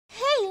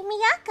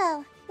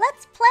Miyako,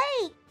 let's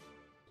play!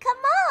 Come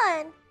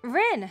on!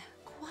 Rin,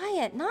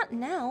 quiet, not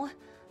now.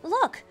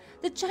 Look,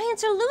 the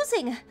Giants are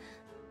losing.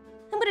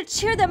 I'm gonna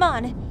cheer them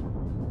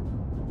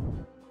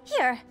on.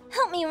 Here,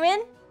 help me,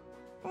 Rin.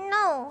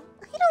 No,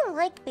 I don't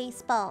like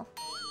baseball.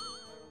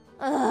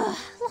 Ugh,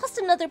 lost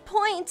another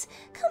point.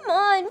 Come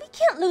on, we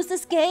can't lose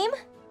this game.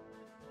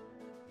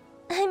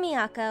 I'm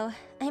Miyako.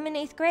 I'm in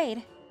 8th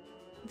grade.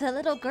 The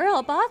little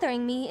girl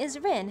bothering me is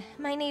Rin,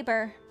 my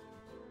neighbor.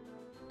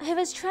 I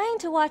was trying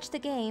to watch the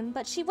game,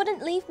 but she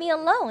wouldn't leave me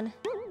alone.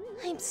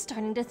 I'm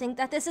starting to think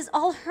that this is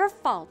all her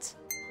fault.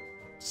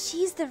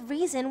 She's the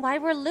reason why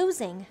we're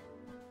losing.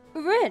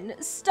 Rin,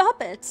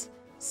 stop it.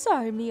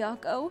 Sorry,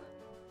 Miyako.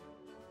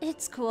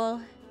 It's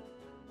cool.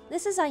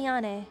 This is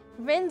Ayane,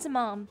 Rin's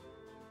mom.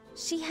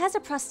 She has a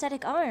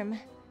prosthetic arm.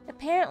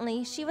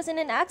 Apparently, she was in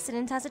an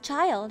accident as a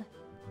child.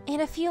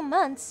 In a few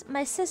months,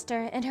 my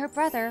sister and her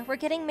brother were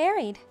getting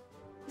married.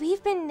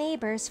 We've been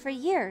neighbors for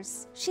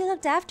years. She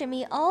looked after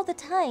me all the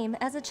time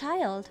as a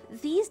child.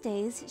 These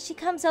days, she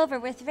comes over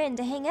with Rin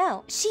to hang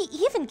out. She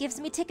even gives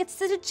me tickets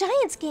to the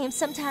Giants game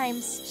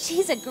sometimes.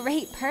 She's a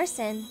great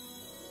person.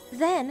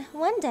 Then,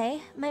 one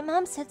day, my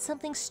mom said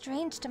something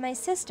strange to my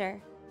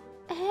sister.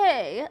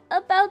 Hey,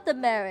 about the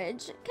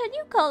marriage, can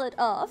you call it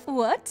off?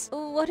 What?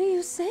 What are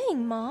you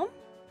saying, Mom?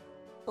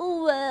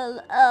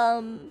 Well,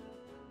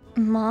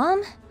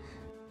 Mom?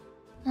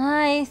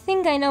 I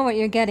think I know what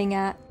you're getting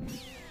at.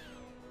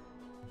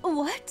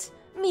 What?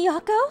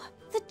 Miyako?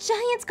 The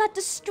Giants got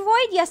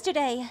destroyed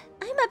yesterday.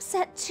 I'm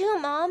upset too,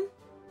 Mom.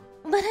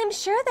 But I'm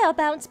sure they'll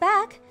bounce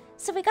back,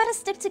 so we gotta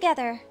stick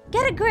together.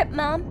 Get a grip,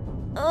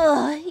 Mom.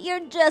 Ugh, you're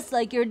just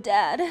like your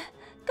dad.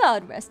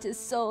 God rest his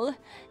soul.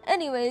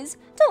 Anyways,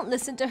 don't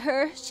listen to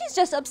her. She's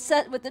just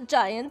upset with the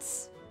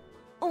Giants.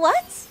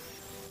 What?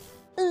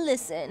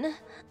 Listen,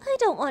 I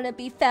don't want to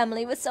be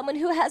family with someone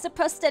who has a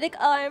prosthetic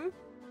arm.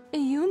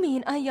 You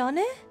mean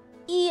Ayane?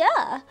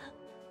 Yeah.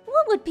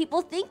 What would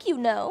people think, you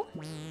know?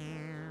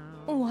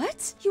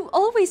 What? You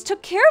always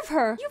took care of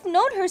her. You've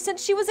known her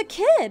since she was a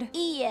kid.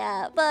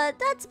 Yeah, but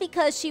that's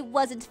because she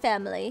wasn't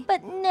family.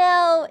 But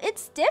now,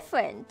 it's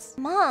different.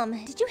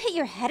 Mom, did you hit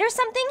your head or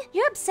something?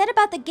 You're upset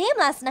about the game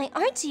last night,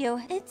 aren't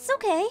you? It's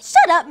okay.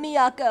 Shut up,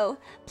 Miyako.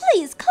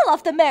 Please, call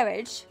off the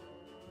marriage.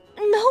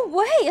 No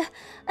way!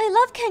 I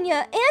love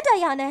Kenya and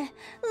Ayane.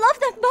 Love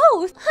them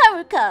both.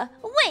 Haruka,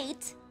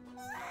 wait!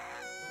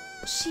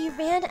 She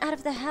ran out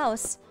of the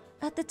house.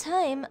 At the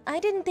time, I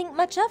didn't think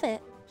much of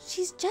it.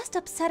 She's just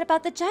upset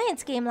about the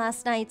Giants game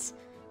last night.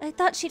 I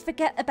thought she'd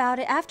forget about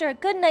it after a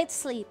good night's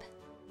sleep.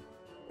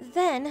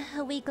 Then,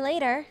 a week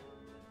later,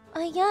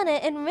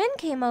 Ayane and Rin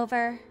came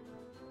over.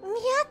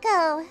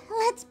 Miyako,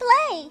 let's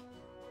play!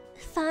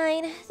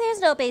 Fine, there's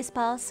no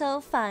baseball,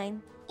 so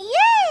fine.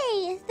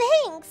 Yay!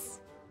 Thanks!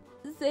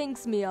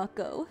 Thanks,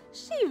 Miyako.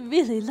 She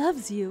really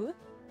loves you.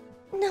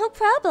 No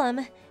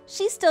problem.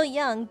 She's still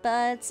young,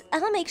 but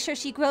I'll make sure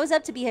she grows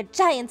up to be a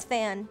Giants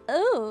fan.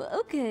 Oh,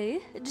 okay.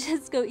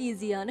 Just go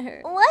easy on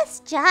her.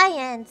 What's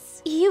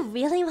Giants? You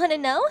really want to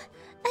know?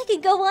 I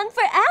could go on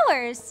for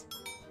hours.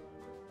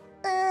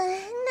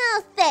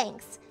 No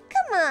thanks.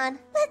 Come on,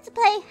 let's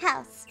play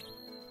house.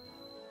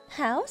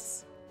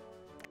 House?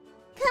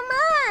 Come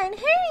on,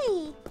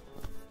 hurry!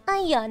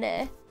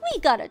 Ayane, we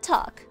gotta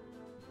talk.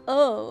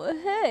 Oh,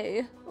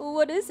 hey.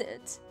 What is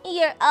it?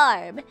 Your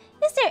arm.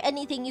 Is there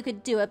anything you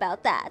could do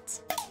about that?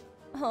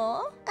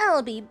 Huh?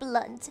 I'll be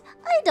blunt.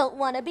 I don't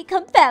want to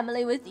become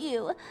family with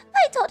you.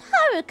 I told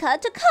Haruka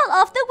to call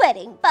off the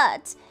wedding,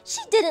 but she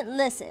didn't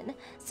listen.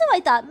 So I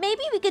thought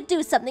maybe we could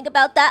do something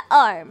about that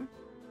arm.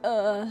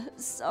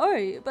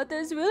 Sorry, but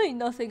there's really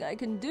nothing I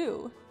can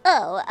do.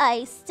 Oh,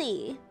 I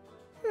see.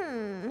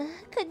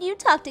 Could you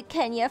talk to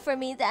Kenya for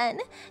me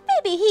then?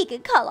 Maybe he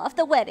could call off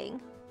the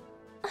wedding.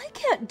 I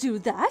can't do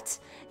that.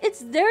 It's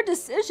their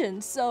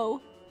decision,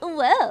 so...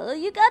 Well,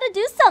 you gotta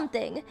do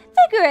something.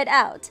 Figure it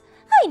out.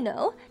 I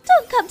know.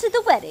 Don't come to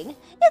the wedding.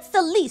 It's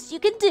the least you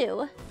can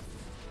do.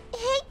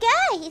 Hey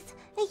guys,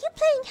 are you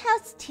playing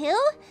house too?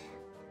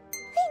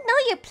 I know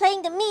you're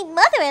playing the mean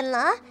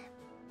mother-in-law.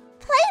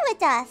 Play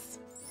with us.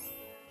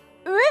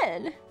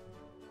 Rin!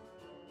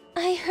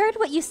 I heard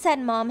what you said,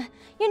 Mom.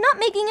 You're not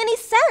making any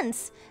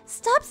sense.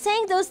 Stop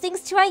saying those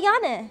things to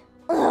Ayane.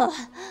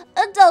 Ugh,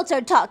 adults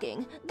are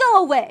talking.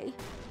 Go away.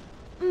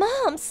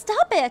 Mom,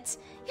 stop it.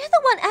 You're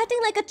the one acting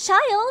like a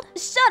child.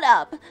 Shut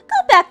up.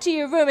 Go back to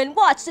your room and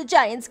watch the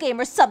Giants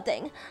game or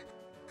something.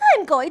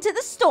 I'm going to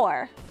the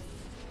store.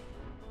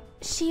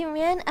 She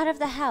ran out of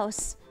the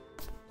house.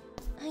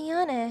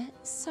 Ayane,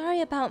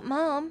 sorry about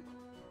Mom.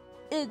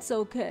 It's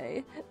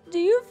okay. Do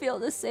you feel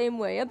the same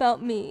way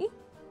about me?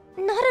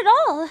 Not at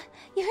all.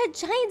 You're a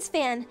Giants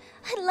fan.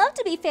 I'd love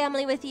to be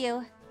family with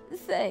you.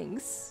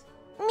 Thanks.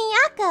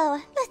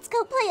 Miyako, let's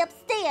go play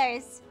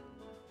upstairs.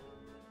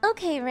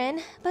 Okay,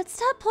 Rin, but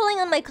stop pulling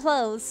on my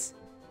clothes.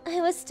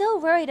 I was still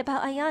worried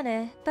about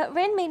Ayane, but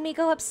Rin made me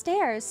go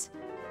upstairs.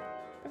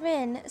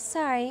 Rin,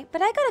 sorry,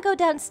 but I gotta go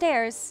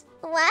downstairs.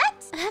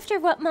 What? After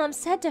what Mom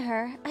said to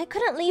her, I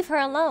couldn't leave her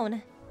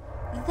alone.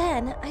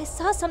 Then I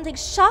saw something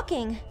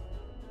shocking.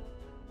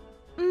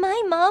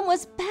 My mom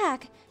was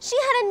back. She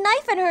had a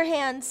knife in her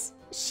hands.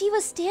 She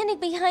was standing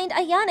behind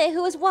Ayane,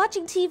 who was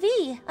watching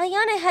TV.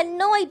 Ayane had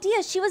no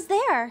idea she was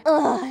there.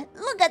 Ugh,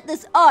 look at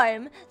this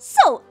arm.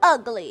 So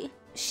ugly.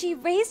 She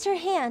raised her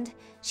hand.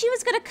 She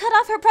was gonna cut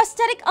off her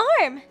prosthetic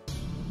arm.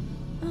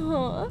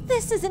 Oh,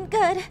 this isn't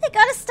good. I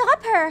gotta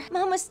stop her.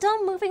 Mom was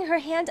still moving her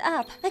hand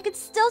up. I could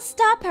still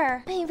stop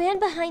her. I ran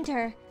behind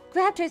her,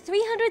 grabbed her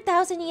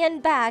 300,000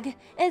 yen bag,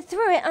 and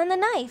threw it on the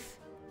knife.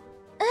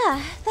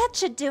 That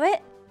should do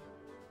it.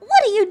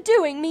 What are you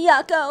doing,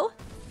 Miyako?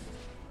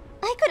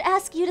 I could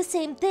ask you the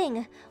same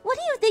thing. What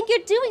do you think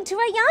you're doing to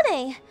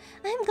Ayane?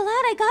 I'm glad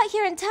I got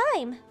here in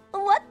time.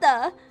 What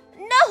the?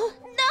 No,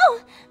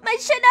 my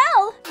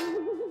Chanel!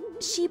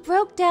 She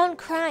broke down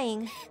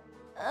crying.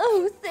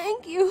 Oh,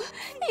 thank you.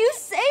 You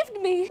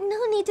saved me.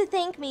 No need to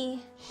thank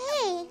me.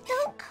 Hey,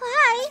 don't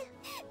cry.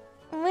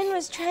 Rin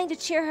was trying to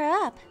cheer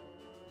her up.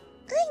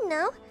 I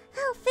know.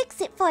 I'll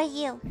fix it for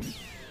you.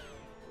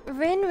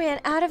 Rin ran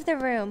out of the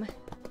room.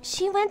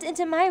 She went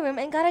into my room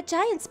and got a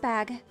Giant's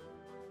bag.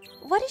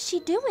 What is she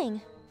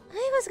doing?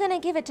 I was gonna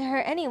give it to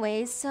her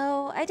anyways,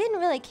 so I didn't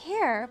really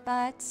care,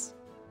 but...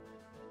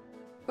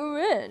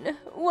 Rin,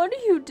 what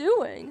are you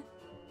doing?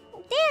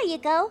 There you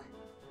go.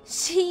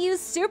 She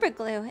used super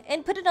glue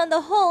and put it on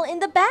the hole in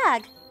the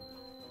bag.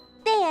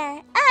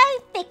 There, I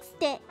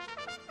fixed it.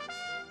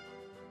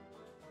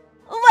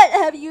 What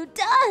have you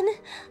done?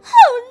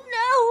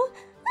 Oh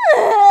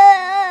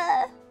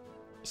no!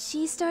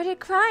 She started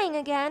crying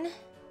again.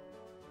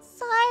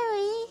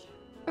 Sorry.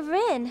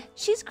 Rin,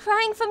 she's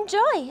crying from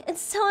joy, and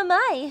so am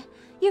I.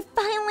 You're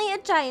finally a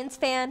Giants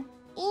fan.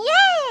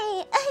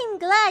 Yay! I'm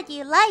glad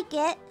you like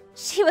it.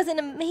 She was an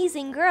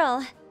amazing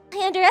girl.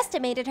 I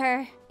underestimated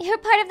her. You're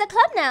part of the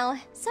club now.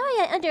 Sorry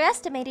I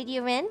underestimated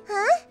you, Rin.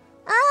 Huh?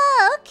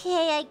 Oh,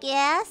 okay, I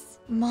guess.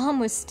 Mom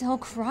was still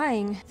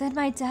crying. Then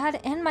my dad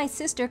and my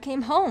sister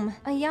came home.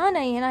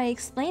 Ayane and I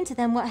explained to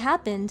them what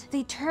happened.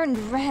 They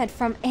turned red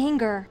from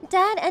anger.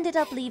 Dad ended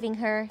up leaving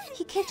her.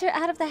 He kicked her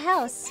out of the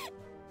house.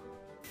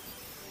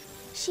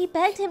 She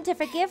begged him to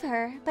forgive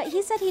her, but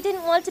he said he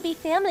didn't want to be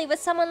family with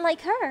someone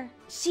like her.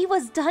 She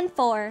was done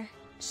for.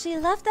 She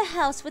left the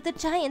house with the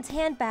Giant's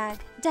handbag.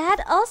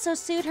 Dad also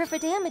sued her for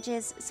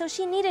damages, so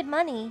she needed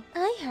money.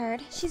 I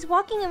heard she's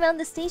walking around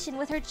the station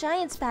with her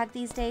Giant's bag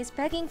these days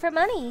begging for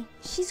money.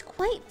 She's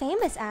quite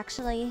famous,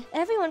 actually.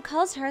 Everyone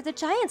calls her the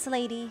Giants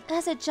Lady.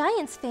 As a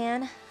Giants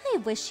fan, I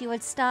wish she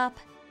would stop.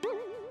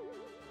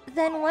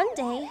 Then one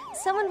day,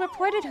 someone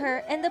reported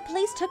her and the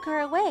police took her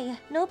away.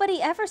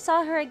 Nobody ever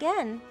saw her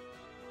again.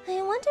 I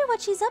wonder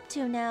what she's up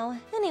to now.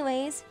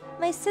 Anyways,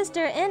 my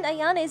sister and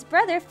Ayane's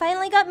brother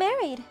finally got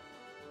married.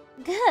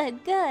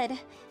 Good.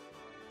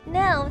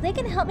 Now they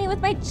can help me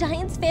with my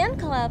Giants fan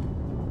club.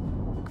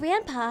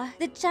 Grandpa,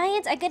 the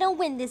Giants are gonna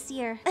win this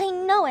year. I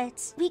know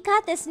it. We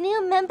got this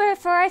new member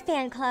for our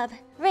fan club.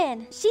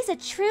 Rin, she's a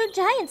true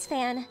Giants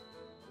fan.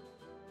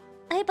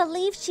 I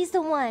believe she's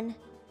the one.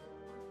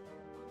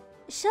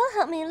 She'll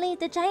help me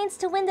lead the Giants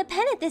to win the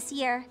pennant this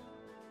year.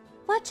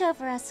 Watch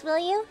over us, will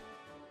you?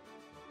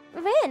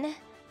 Rin,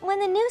 when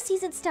the new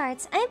season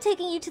starts, I'm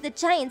taking you to the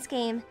Giants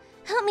game.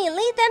 Help me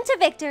lead them to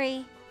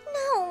victory.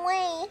 No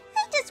way.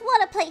 I just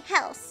want to play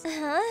house.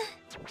 Huh?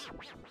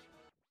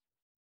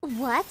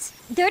 What?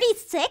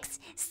 36?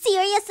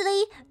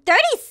 Seriously?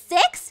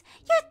 36?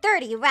 You're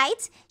 30,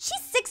 right?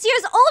 She's 6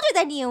 years older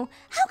than you.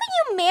 How can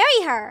you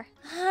marry her?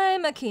 Hi,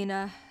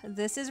 Makina.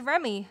 This is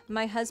Remy,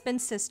 my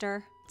husband's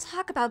sister.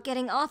 Talk about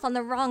getting off on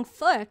the wrong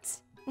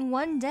foot.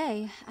 One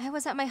day, I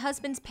was at my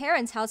husband's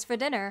parents' house for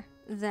dinner.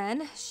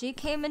 Then, she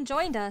came and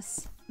joined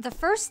us. The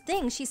first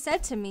thing she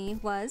said to me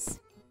was,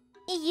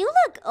 You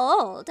look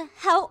old.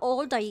 How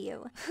old are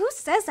you? Who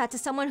says that to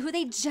someone who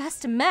they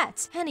just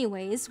met?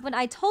 Anyways, when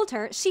I told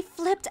her, she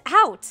flipped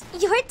out.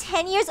 You're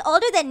 10 years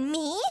older than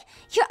me?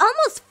 You're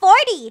almost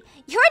 40.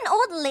 You're an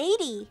old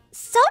lady.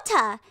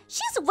 Sota,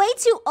 she's way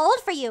too old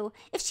for you.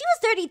 If she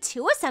was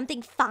 32 or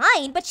something,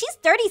 fine, but she's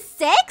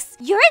 36?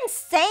 You're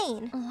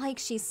insane. Like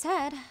she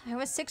said, I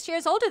was 6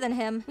 years older than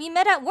him. We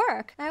met at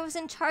work. I was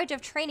in charge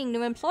of training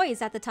new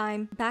employees at the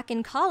time. Back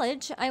in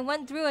college, I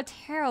went through a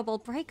terrible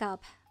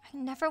breakup. I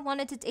never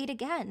wanted to date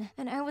again,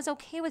 and I was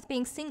okay with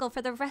being single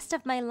for the rest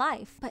of my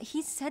life. But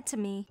he said to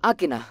me,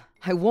 Akina,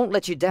 I won't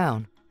let you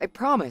down. I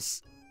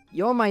promise.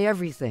 You're my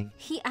everything.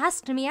 He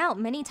asked me out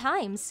many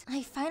times.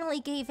 I finally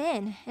gave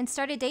in and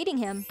started dating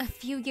him. A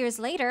few years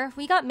later,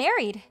 we got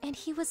married, and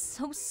he was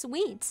so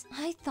sweet.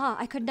 I thought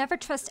I could never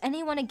trust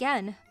anyone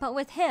again, but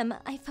with him,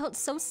 I felt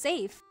so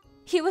safe.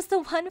 He was the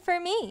one for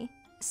me.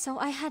 So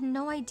I had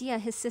no idea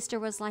his sister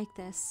was like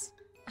this.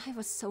 I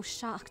was so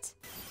shocked.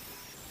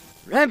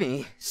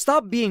 Remy,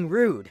 stop being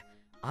rude.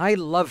 I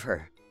love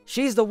her.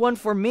 She's the one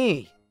for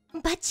me.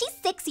 But she's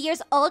 6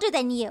 years older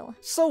than you.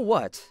 So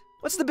what?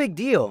 What's the big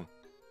deal?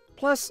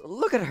 Plus,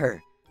 look at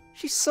her.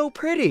 She's so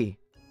pretty.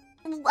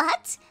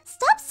 What?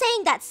 Stop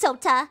saying that,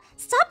 Sota.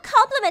 Stop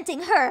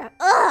complimenting her.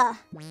 Ugh.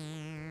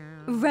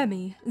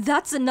 Remy,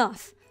 that's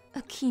enough.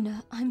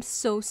 Akina, I'm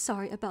so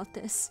sorry about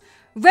this.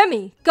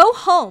 Remy, go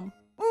home.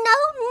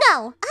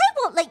 No, I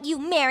won't let you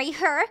marry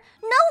her.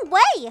 No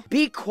way.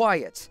 Be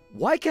quiet.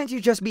 Why can't you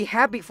just be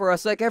happy for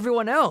us like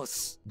everyone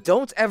else?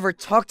 Don't ever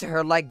talk to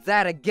her like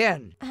that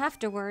again.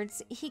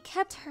 Afterwards, he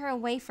kept her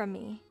away from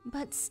me.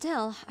 But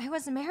still, I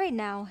was married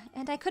now,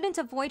 and I couldn't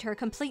avoid her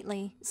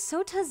completely.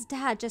 Sota's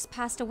dad just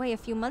passed away a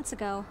few months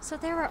ago, so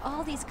there were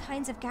all these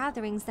kinds of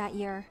gatherings that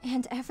year.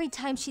 And every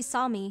time she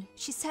saw me,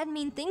 she said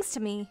mean things to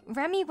me.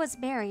 Remy was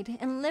married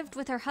and lived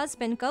with her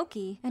husband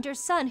Goki and her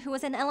son who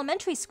was in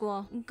elementary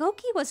school.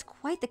 Goki was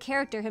quite the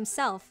character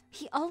himself.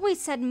 He always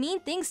said mean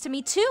things to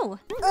me too.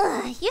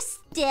 Ugh, you're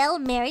still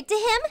married to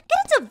him?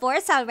 Get a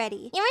divorce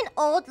already. You're an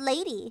old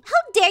lady.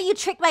 How dare you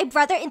trick my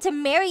brother into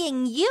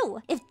marrying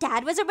you? If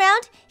Dad was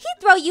around,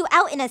 he'd throw you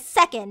out in a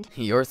second.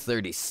 You're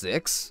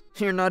 36?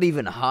 You're not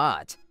even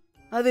hot.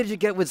 How did you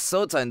get with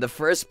Sota in the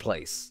first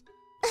place?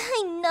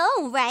 I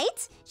know,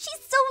 right?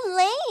 She's so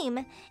lame.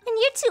 And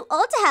you're too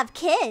old to have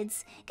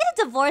kids. Get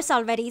a divorce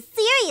already,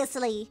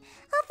 seriously.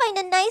 I'll find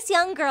a nice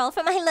young girl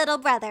for my little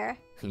brother.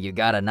 You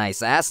got a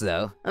nice ass,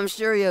 though. I'm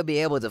sure you'll be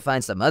able to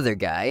find some other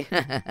guy.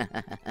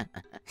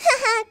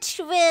 Haha,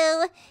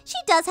 true. She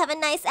does have a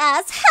nice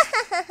ass.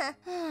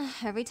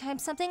 Every time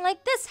something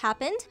like this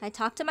happened, I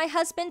talked to my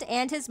husband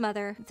and his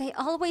mother. They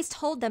always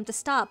told them to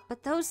stop,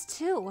 but those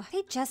two,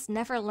 they just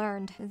never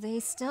learned. They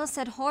still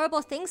said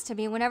horrible things to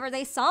me whenever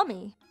they saw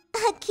me.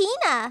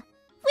 Akina,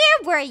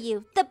 where were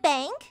you? The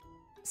bank?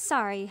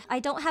 Sorry, I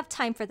don't have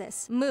time for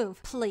this.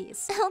 Move,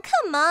 please. Oh,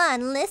 come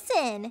on,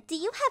 listen. Do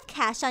you have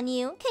cash on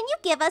you? Can you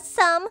give us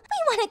some? We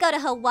want to go to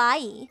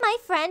Hawaii. My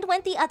friend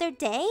went the other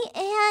day,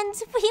 and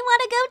we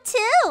want to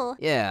go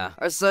too. Yeah,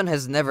 our son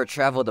has never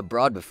traveled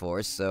abroad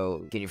before,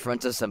 so can you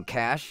front us some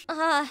cash?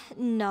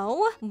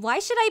 No. Why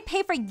should I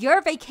pay for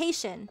your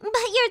vacation? But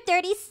you're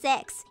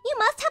 36. You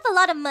must have a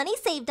lot of money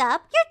saved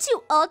up. You're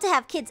too old to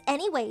have kids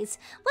anyways.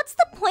 What's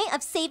the point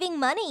of saving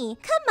money?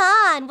 Come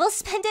on, we'll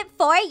spend it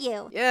for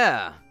you.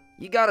 Yeah.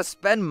 You gotta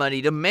spend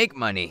money to make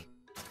money.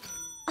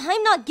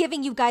 I'm not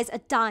giving you guys a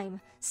dime.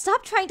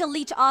 Stop trying to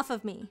leech off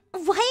of me.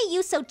 Why are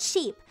you so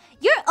cheap?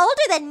 You're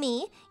older than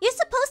me. You're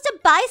supposed to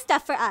buy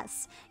stuff for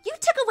us. You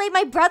took away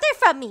my brother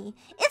from me.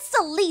 It's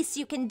the least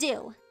you can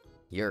do.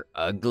 You're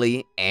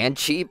ugly and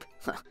cheap?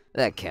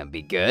 That can't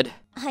be good.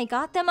 I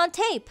got them on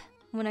tape.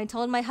 When I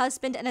told my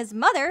husband and his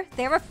mother,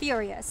 they were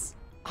furious.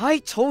 I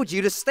told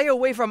you to stay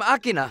away from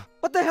Akina.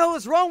 What the hell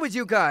is wrong with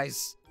you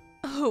guys?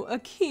 Oh,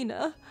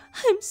 Akina,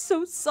 I'm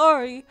so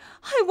sorry.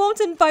 I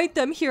won't invite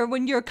them here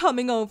when you're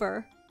coming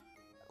over.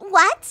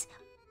 What?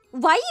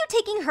 Why are you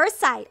taking her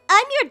side?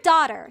 I'm your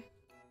daughter.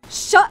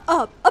 Shut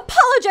up!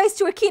 Apologize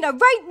to Akina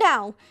right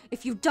now!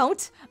 If you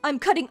don't, I'm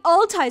cutting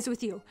all ties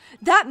with you.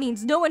 That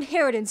means no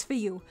inheritance for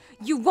you.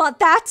 You want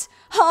that?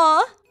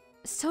 Huh?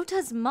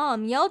 Sota's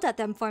mom yelled at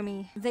them for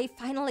me. They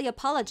finally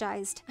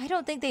apologized. I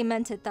don't think they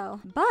meant it though.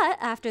 But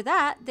after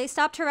that, they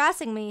stopped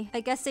harassing me.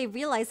 I guess they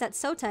realized that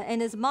Sota and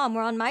his mom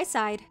were on my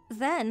side.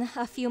 Then,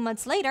 a few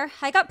months later,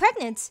 I got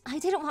pregnant. I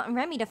didn't want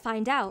Remy to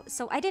find out,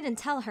 so I didn't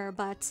tell her,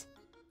 but...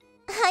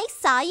 I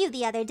saw you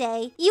the other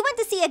day. You went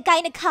to see a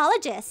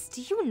gynecologist.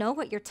 Do you know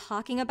what you're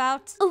talking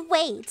about?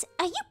 Wait,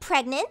 are you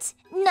pregnant?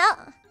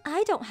 No.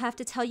 I don't have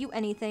to tell you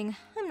anything.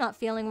 I'm not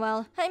feeling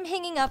well. I'm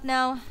hanging up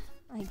now.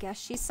 I guess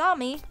she saw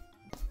me.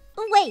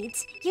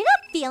 Wait, you're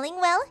not feeling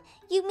well?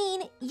 You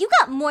mean you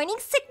got morning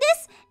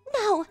sickness?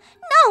 No,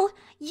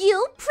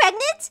 you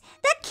pregnant?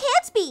 That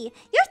can't be.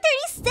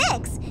 You're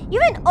 36.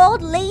 You're an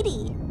old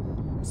lady.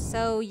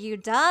 So you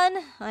done?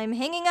 I'm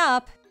hanging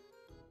up.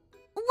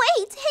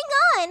 Wait,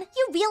 hang on.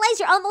 You realize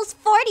you're almost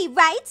 40,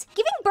 right?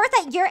 Giving birth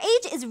at your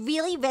age is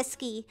really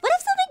risky. What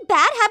if something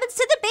bad happens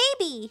to the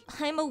baby?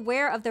 I'm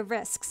aware of the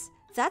risks.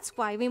 That's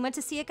why we went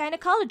to see a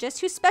gynecologist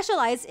who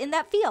specialized in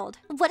that field.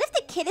 What if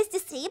the kid is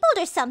disabled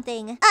or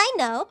something? I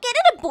know, get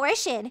an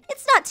abortion.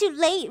 It's not too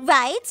late,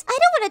 right? I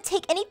don't want to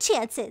take any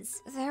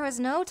chances. There was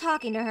no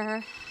talking to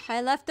her.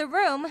 I left the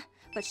room,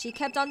 but she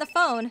kept on the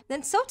phone.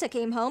 Then Sota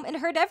came home and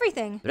heard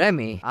everything.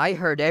 Remy, I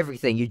heard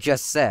everything you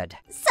just said.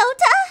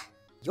 Sota?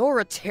 You're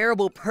a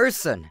terrible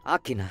person.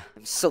 Akina,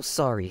 I'm so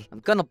sorry. I'm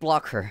gonna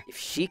block her. If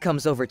she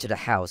comes over to the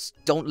house,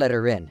 don't let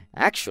her in.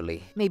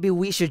 Actually, maybe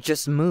we should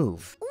just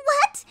move.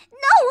 What?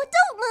 No,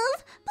 don't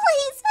move.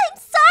 Please, I'm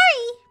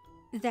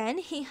sorry. Then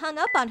he hung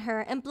up on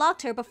her and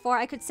blocked her before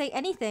I could say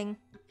anything.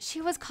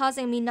 She was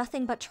causing me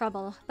nothing but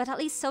trouble, but at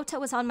least Sota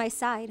was on my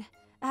side.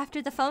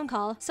 After the phone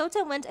call,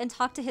 Sota went and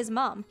talked to his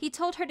mom. He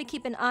told her to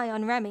keep an eye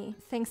on Remy.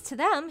 Thanks to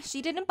them,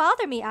 she didn't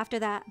bother me after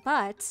that,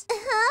 but...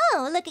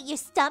 Oh, look at your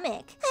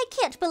stomach. I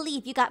can't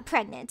believe you got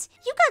pregnant.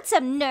 You got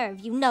some nerve,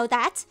 you know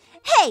that.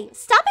 Hey,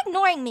 stop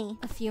ignoring me.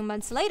 A few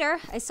months later,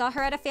 I saw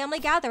her at a family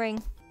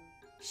gathering.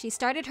 She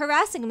started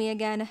harassing me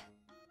again.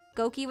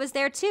 Goki was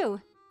there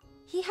too.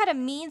 He had a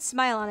mean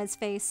smile on his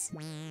face.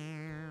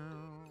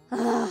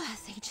 Ugh,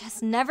 they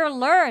just never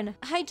learn.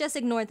 I just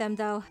ignored them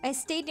though. I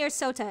stayed near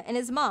Sota and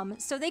his mom,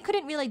 so they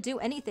couldn't really do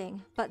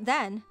anything. But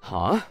then...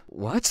 Huh?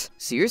 What?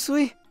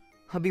 Seriously?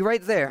 I'll be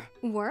right there.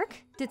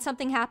 Work? Did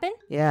something happen?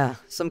 Yeah,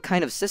 some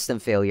kind of system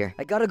failure.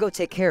 I gotta go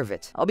take care of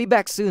it. I'll be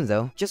back soon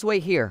though. Just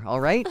wait here,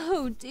 alright?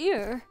 Oh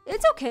dear.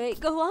 It's okay,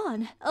 go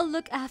on. I'll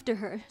look after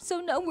her, so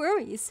no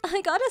worries.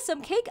 I got us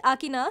some cake,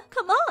 Akina.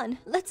 Come on,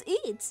 let's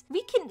eat.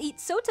 We can eat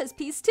Sota's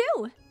piece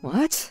too.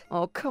 What?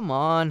 Oh, come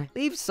on.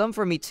 Leave some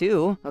for me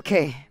too.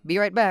 Okay, be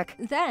right back.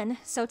 Then,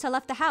 Sota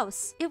left the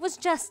house. It was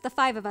just the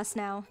 5 of us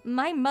now.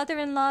 My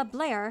mother-in-law,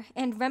 Blair,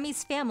 and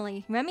Remy's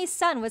family. Remy's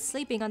son was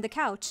sleeping on the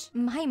couch.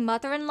 My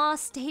mother-in-law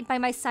stayed by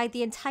my side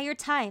the entire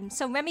time,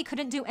 so Remy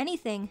couldn't do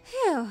anything.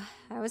 Phew.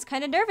 I was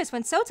kind of nervous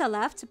when Sota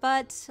left,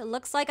 but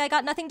looks like I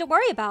got nothing to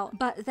worry about.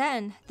 But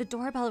then, the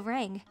doorbell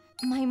rang.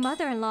 My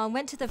mother-in-law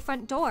went to the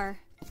front door.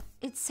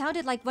 It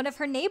sounded like one of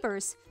her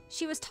neighbors.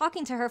 She was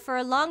talking to her for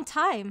a long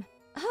time.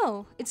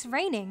 Oh, it's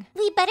raining.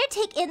 We better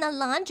take in the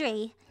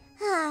laundry.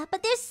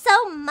 But there's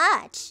so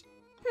much.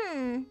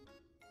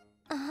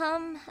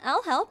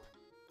 I'll help.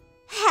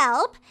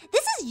 Help?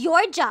 This is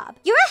your job.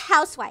 You're a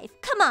housewife.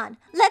 Come on,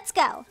 let's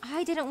go.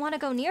 I didn't want to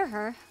go near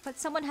her, but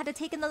someone had to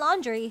take in the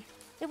laundry.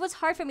 It was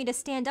hard for me to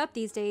stand up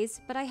these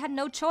days, but I had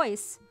no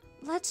choice.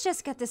 Let's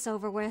just get this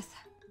over with.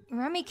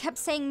 Remy kept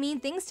saying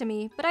mean things to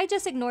me, but I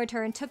just ignored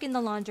her and took in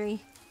the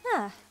laundry.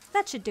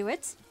 That should do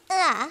it.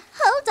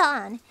 Hold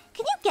on.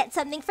 Can you get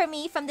something for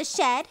me from the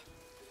shed?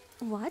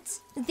 What?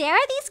 There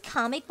are these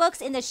comic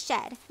books in the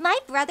shed. My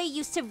brother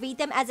used to read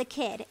them as a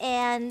kid,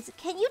 and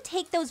can you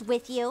take those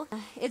with you?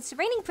 It's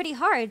raining pretty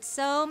hard,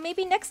 so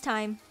maybe next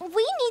time. We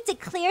need to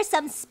clear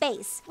some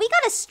space. We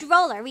got a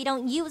stroller we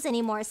don't use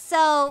anymore,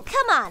 so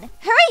come on,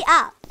 hurry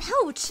up.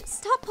 Ouch!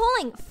 Stop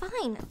pulling.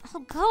 Fine,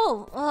 I'll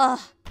go. Ugh.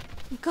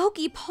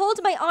 Goki pulled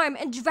my arm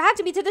and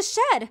dragged me to the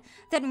shed.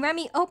 Then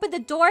Remy opened the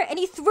door and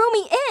he threw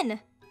me in.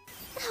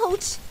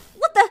 Ouch!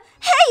 What the?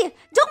 Hey!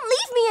 Don't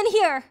leave me in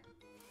here!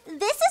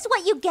 This is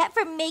what you get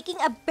for making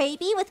a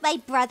baby with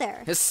my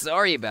brother.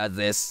 Sorry about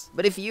this,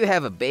 but if you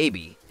have a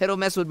baby, it'll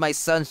mess with my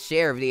son's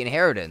share of the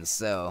inheritance,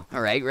 so...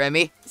 Alright,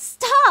 Remy?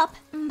 Stop!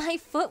 My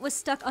foot was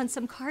stuck on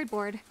some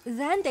cardboard.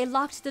 Then they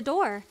locked the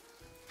door.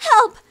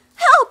 Help!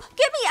 Help!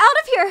 Get me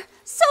out of here!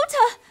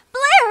 Sota!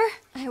 Blair!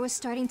 I was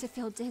starting to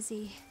feel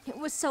dizzy. It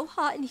was so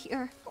hot in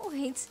here.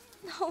 Wait,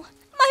 no.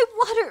 My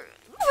water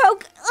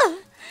broke. Ugh.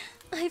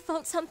 I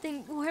felt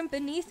something warm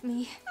beneath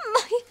me.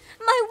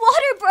 My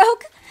water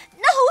broke!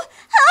 No!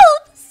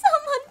 Help!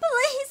 Someone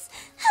please!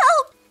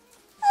 Help!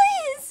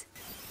 Please!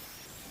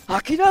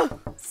 Akina?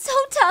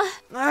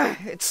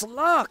 Sota! It's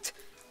locked.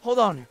 Hold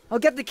on, I'll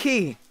get the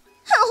key.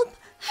 Help!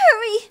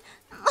 Hurry!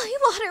 My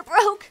water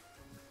broke!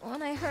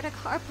 When I heard a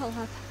car pull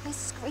up, I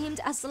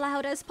screamed as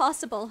loud as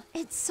possible.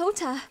 It's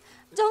Sota!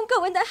 Don't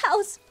go in the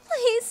house,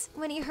 please!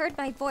 When he heard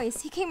my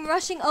voice, he came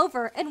rushing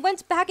over and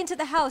went back into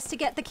the house to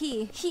get the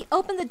key. He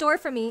opened the door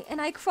for me and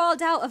I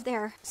crawled out of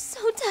there.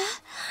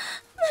 Sota!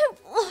 My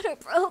water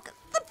broke!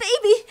 The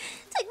baby!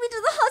 Take me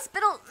to the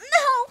hospital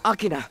now!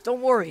 Akina,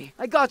 don't worry,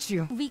 I got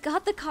you. We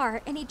got the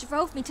car and he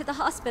drove me to the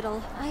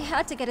hospital. I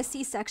had to get a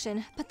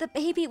C-section, but the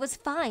baby was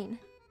fine.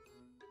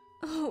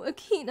 Oh,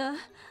 Akina,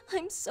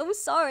 I'm so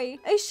sorry.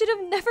 I should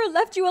have never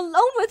left you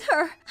alone with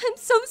her. I'm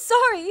so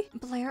sorry.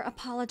 Blair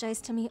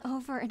apologized to me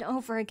over and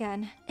over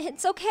again.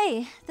 It's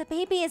okay. The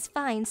baby is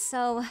fine,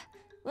 so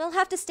we'll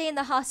have to stay in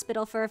the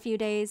hospital for a few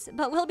days,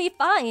 but we'll be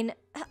fine.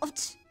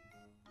 Ouch.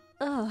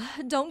 Oh,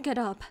 don't get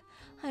up.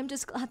 I'm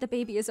just glad the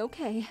baby is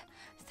okay.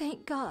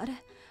 Thank God.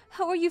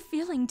 How are you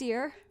feeling,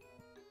 dear?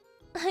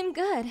 I'm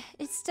good.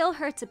 It still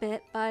hurts a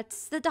bit, but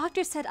the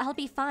doctor said I'll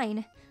be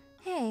fine.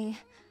 Hey,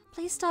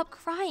 please stop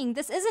crying.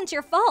 This isn't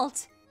your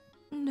fault.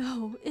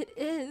 No, it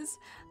is.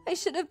 I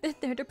should have been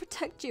there to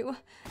protect you.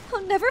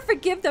 I'll never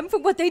forgive them for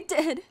what they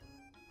did.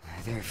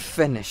 They're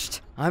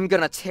finished. I'm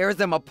gonna tear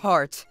them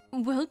apart.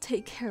 We'll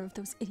take care of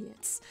those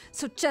idiots.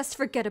 So just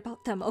forget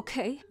about them,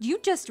 okay? You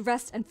just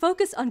rest and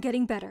focus on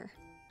getting better.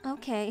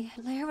 Okay,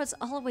 Blair was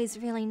always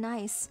really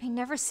nice. I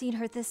never seen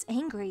her this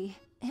angry.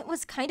 It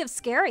was kind of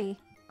scary.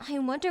 I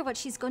wonder what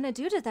she's gonna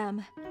do to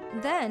them.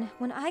 Then,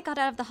 when I got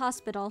out of the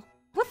hospital...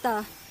 What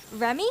the?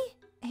 Remy?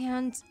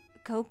 And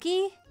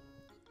Goki?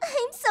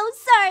 I'm so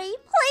sorry.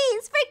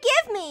 Please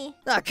forgive me.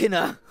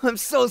 Akina, I'm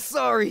so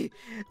sorry.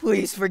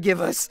 Please forgive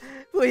us.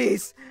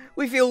 Please.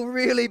 We feel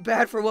really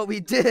bad for what we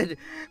did.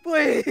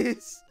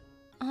 Please.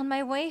 On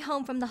my way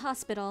home from the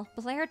hospital,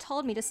 Blair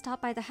told me to stop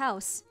by the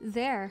house.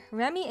 There,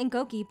 Remy and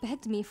Goki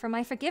begged me for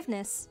my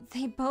forgiveness.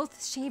 They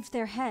both shaved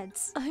their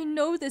heads. I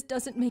know this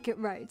doesn't make it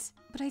right,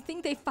 but I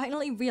think they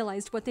finally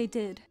realized what they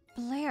did.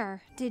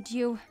 Blair, did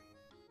you...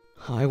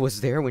 I was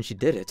there when she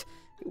did it.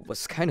 It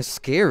was kind of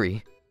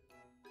scary.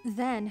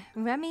 Then,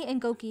 Remy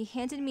and Goki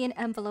handed me an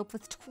envelope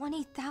with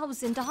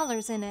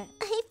 $20,000 in it.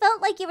 I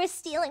felt like you were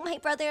stealing my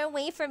brother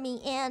away from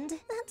me, and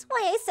that's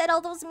why I said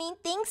all those mean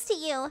things to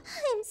you.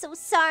 I'm so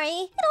sorry.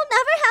 It'll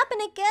never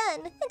happen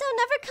again, and I'll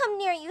never come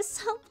near you,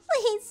 so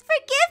please,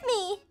 forgive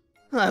me.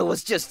 I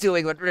was just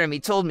doing what Remy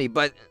told me,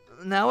 but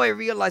now I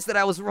realize that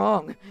I was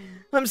wrong.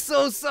 I'm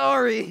so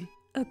sorry.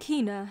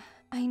 Akina,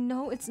 I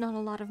know it's not a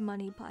lot of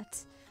money,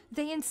 but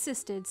they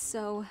insisted,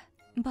 so...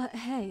 But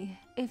hey,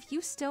 if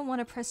you still want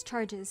to press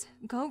charges,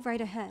 go right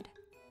ahead.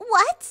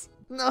 What?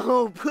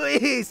 No,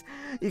 please!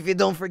 If you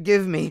don't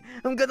forgive me,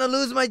 I'm gonna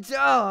lose my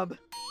job!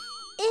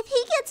 If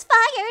he gets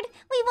fired,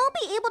 we won't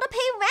be able to pay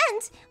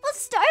rent. We'll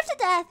starve to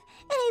death,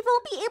 and I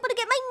won't be able to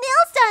get my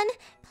nails done.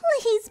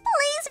 Please,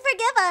 please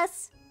forgive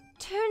us.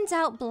 Turns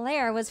out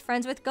Blair was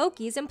friends with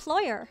Goki's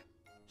employer.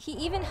 He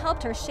even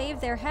helped her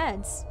shave their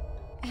heads.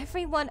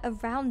 Everyone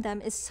around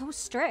them is so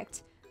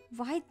strict.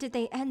 Why did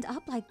they end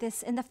up like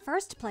this in the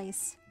first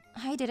place?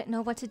 I didn't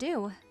know what to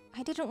do.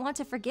 I didn't want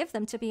to forgive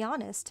them, to be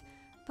honest.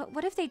 But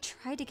what if they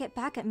tried to get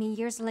back at me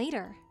years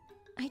later?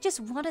 I just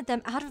wanted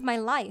them out of my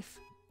life.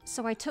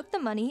 So I took the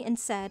money and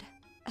said,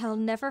 I'll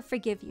never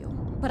forgive you,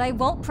 but I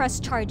won't press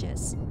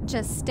charges.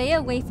 Just stay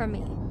away from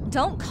me.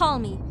 Don't call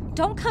me.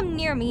 Don't come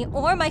near me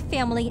or my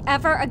family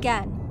ever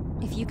again.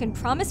 If you can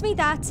promise me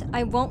that,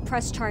 I won't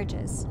press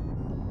charges.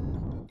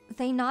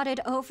 They nodded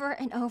over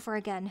and over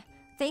again.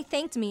 They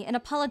thanked me and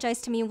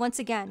apologized to me once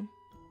again.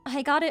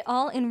 I got it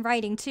all in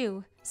writing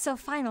too, so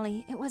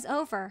finally it was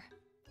over.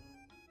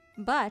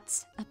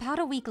 But about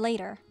a week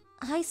later,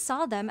 I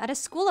saw them at a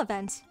school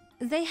event.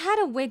 They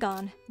had a wig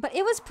on, but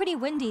it was pretty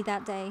windy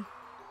that day.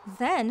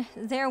 Then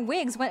their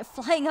wigs went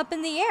flying up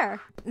in the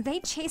air. They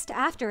chased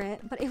after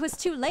it, but it was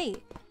too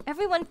late.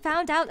 Everyone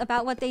found out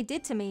about what they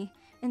did to me,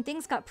 and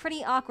things got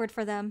pretty awkward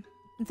for them.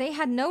 They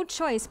had no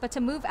choice but to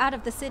move out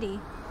of the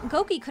city.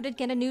 Goki couldn't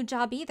get a new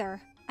job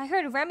either. I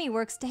heard Remy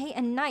works day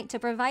and night to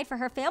provide for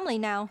her family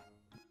now.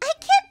 I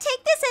can't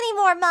take this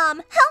anymore, Mom.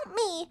 Help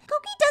me.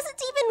 Goki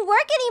doesn't even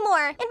work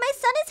anymore, and my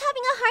son is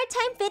having a hard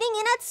time fitting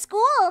in at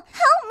school.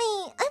 Help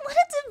me. I want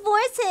to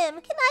divorce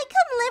him. Can I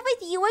come live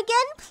with you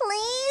again,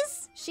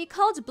 please? She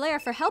called Blair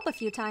for help a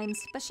few times,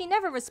 but she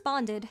never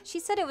responded. She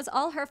said it was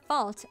all her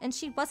fault, and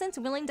she wasn't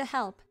willing to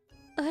help.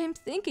 I'm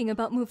thinking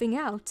about moving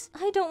out.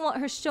 I don't want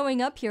her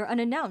showing up here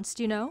unannounced,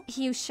 you know?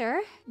 You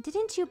sure?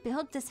 Didn't you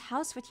build this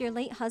house with your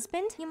late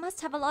husband? You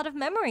must have a lot of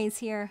memories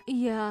here.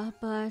 Yeah,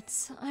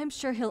 but I'm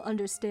sure he'll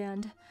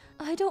understand.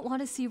 I don't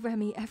want to see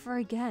Remy ever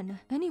again.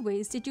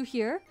 Anyways, did you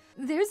hear?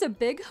 There's a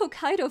big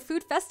Hokkaido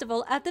food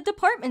festival at the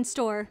department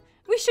store.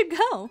 We should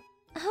go.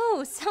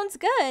 Oh, sounds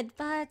good,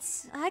 but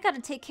I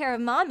gotta take care of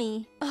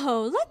Mommy.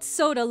 Oh, let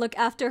Soda look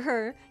after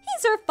her.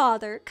 He's her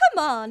father.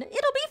 Come on, it'll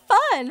be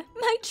fun.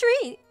 My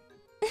treat.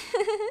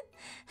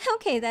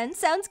 Okay then,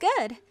 sounds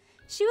good.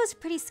 She was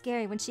pretty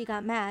scary when she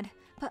got mad,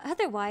 but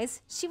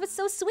otherwise, she was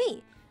so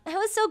sweet. I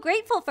was so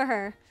grateful for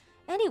her.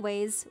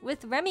 Anyways,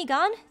 with Remy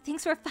gone,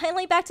 things were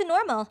finally back to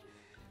normal.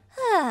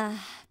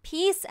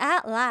 Peace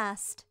at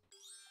last.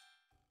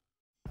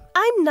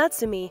 I'm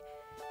Natsumi.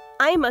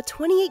 I'm a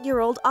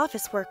 28-year-old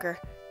office worker.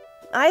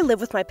 I live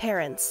with my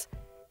parents.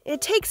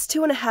 It takes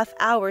 2.5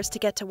 hours to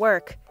get to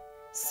work,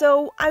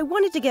 so I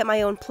wanted to get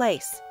my own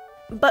place.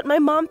 But my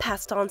mom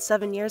passed on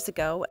 7 years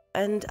ago,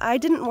 and I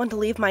didn't want to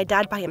leave my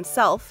dad by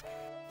himself,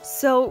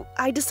 so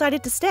I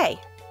decided to stay.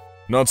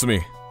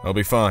 Natsumi, I'll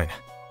be fine.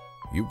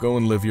 You go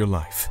and live your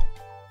life.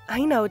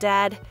 I know,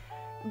 Dad,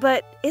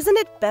 but isn't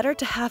it better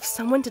to have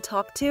someone to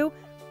talk to?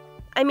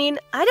 I mean,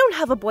 I don't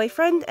have a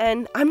boyfriend,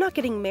 and I'm not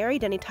getting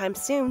married anytime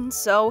soon,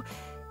 so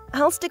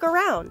I'll stick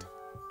around.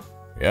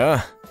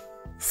 Yeah?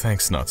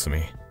 Thanks,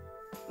 Natsumi.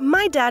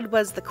 My dad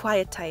was the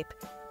quiet type.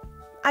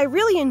 I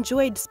really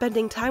enjoyed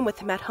spending time with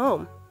him at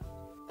home.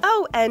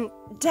 Oh, and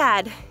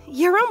Dad,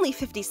 you're only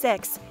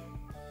 56.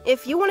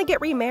 If you want to get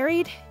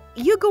remarried,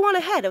 you go on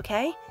ahead,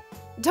 okay?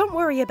 Don't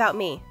worry about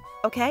me,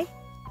 okay?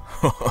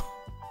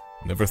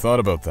 Never thought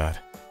about that.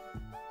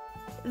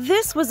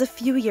 This was a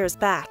few years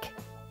back.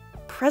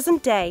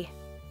 Present day.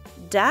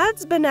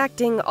 Dad's been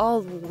acting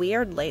all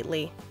weird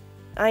lately.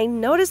 I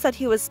noticed that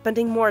he was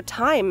spending more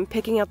time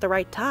picking out the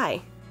right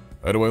tie.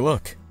 How do I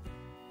look?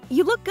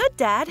 You look good,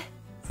 Dad.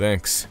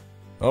 Thanks.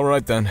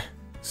 Alright then.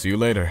 See you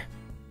later.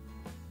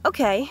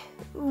 Okay,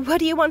 what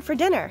do you want for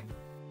dinner?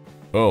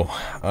 Oh,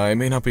 I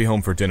may not be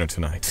home for dinner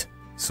tonight.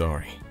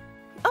 Sorry.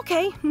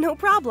 Okay, no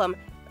problem.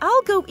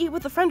 I'll go eat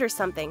with a friend or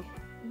something.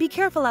 Be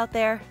careful out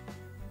there.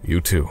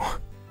 You too.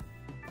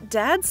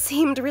 Dad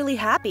seemed really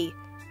happy.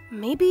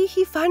 Maybe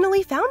he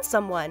finally found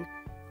someone.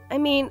 I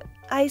mean,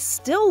 I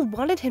still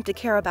wanted him to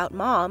care about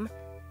Mom.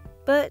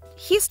 But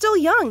he's still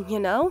young, you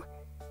know?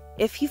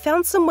 If he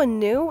found someone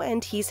new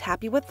and he's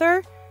happy with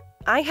her,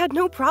 I had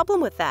no problem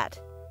with that.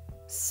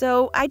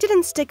 So I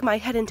didn't stick my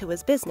head into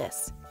his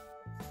business.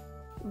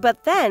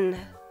 But then,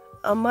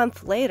 a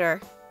month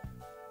later...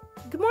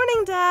 Good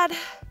morning, Dad.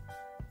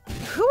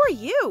 Who are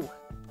you?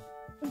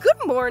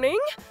 Good morning.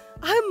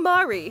 I'm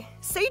Mari.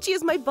 Seiji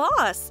is my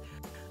boss.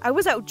 I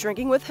was out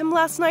drinking with him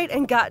last night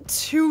and got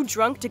too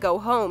drunk to go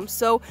home,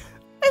 so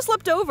I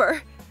slept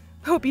over.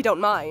 Hope you don't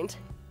mind.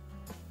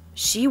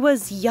 She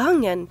was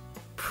young and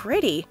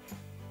pretty,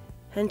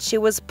 and she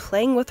was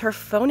playing with her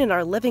phone in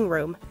our living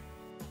room.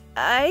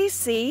 I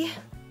see.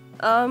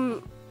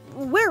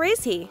 Where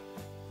is he?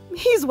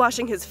 He's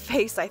washing his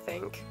face, I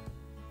think.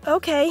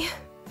 Okay.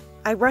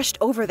 I rushed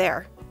over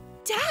there.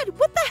 Dad,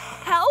 what the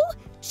hell?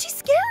 She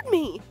scared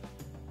me!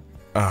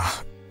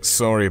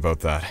 Sorry about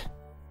that.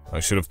 I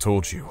should have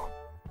told you.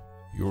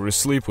 You were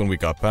asleep when we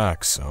got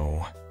back,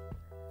 so...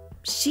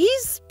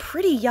 She's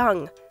pretty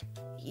young.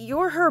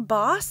 You're her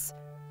boss?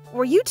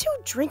 Were you two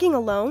drinking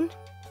alone?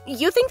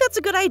 You think that's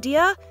a good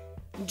idea?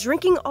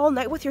 Drinking all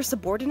night with your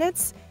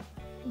subordinates?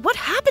 What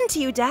happened to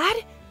you,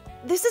 Dad?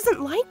 This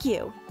isn't like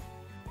you.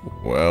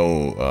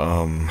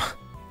 Well,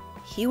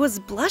 He was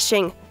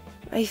blushing.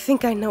 I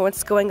think I know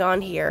what's going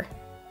on here.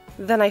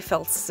 Then I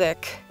felt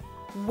sick.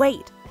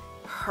 Wait,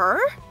 her?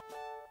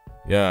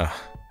 yeah.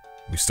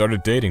 We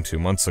started dating 2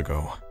 months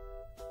ago.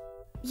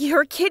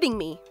 You're kidding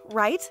me,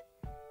 right?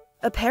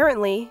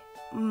 Apparently,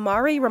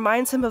 Mari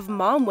reminds him of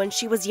Mom when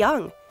she was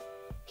young.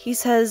 He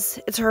says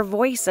it's her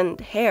voice and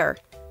hair.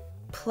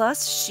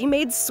 Plus, she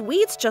made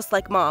sweets just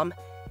like Mom,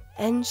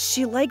 and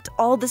she liked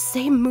all the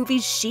same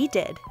movies she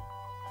did.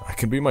 I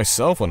can be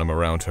myself when I'm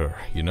around her,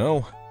 you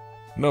know?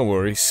 No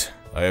worries.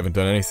 I haven't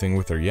done anything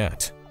with her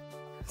yet.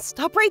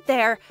 Stop right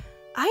there.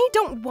 I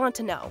don't want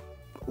to know.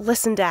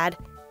 Listen, Dad,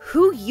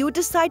 who you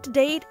decide to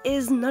date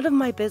is none of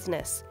my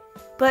business.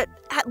 But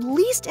at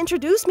least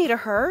introduce me to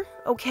her,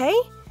 okay?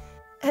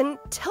 And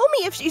tell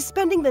me if she's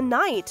spending the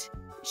night.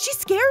 She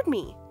scared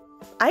me.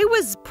 I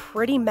was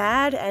pretty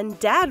mad, and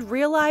Dad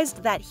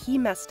realized that he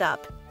messed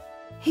up.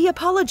 He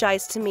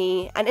apologized to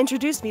me and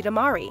introduced me to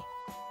Mari.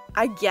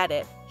 I get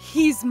it.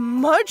 He's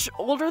much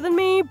older than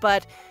me,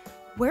 but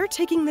we're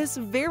taking this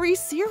very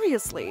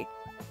seriously.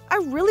 I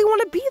really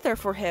want to be there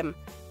for him.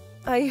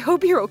 I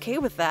hope you're okay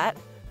with that.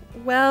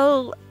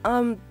 Well,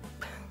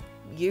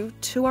 you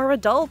two are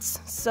adults,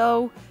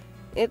 so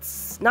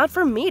it's not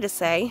for me to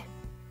say.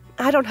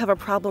 I don't have a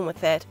problem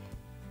with it.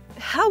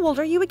 How old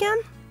are you again?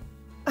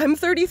 I'm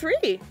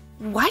 33.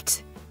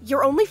 What?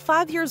 You're only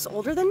 5 years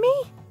older than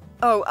me?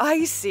 Oh,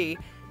 I see.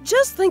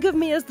 Just think of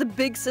me as the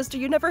big sister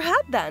you never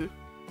had then.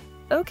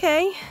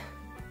 Okay.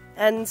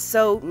 And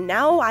so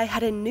now I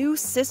had a new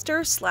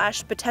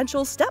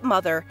sister/potential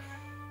stepmother.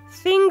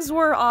 Things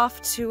were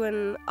off to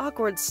an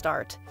awkward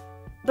start.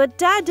 But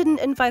Dad didn't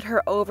invite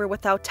her over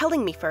without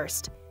telling me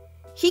first.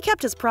 He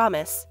kept his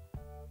promise.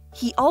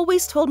 He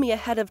always told me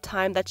ahead of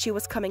time that she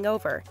was coming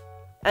over.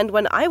 And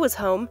when I was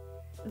home,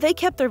 they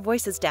kept their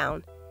voices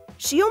down.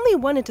 She only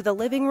went into the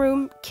living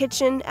room,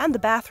 kitchen, and the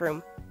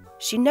bathroom.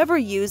 She never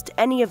used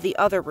any of the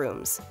other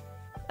rooms.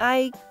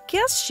 I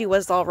guess she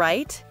was all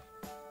right.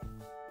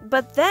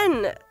 But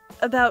then,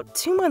 about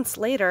 2 months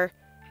later,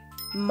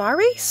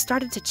 Mari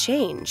started to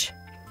change.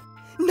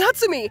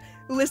 Natsumi,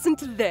 listen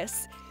to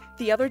this.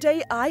 The other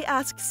day, I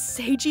asked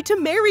Seiji to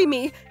marry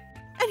me,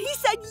 and he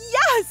said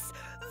yes!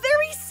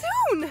 Very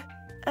soon!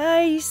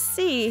 I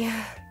see.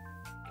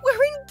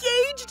 We're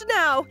engaged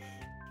now!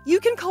 You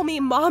can call me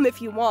Mom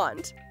if you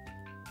want.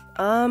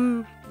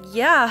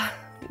 Yeah.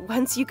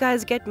 Once you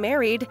guys get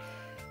married,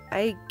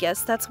 I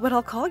guess that's what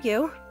I'll call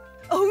you.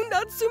 Oh,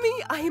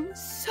 Natsumi, I am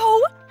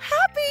so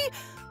happy!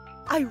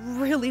 I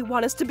really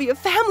want us to be a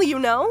family, you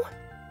know?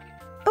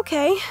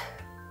 Okay.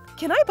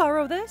 Can I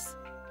borrow this?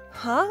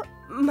 Huh?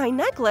 My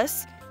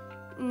necklace?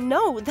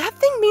 No, that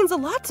thing means a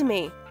lot to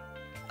me.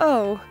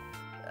 Oh.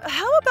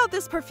 How about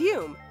this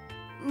perfume?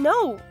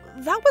 No,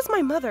 that was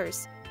my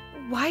mother's.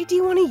 Why do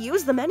you want to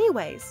use them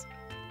anyways?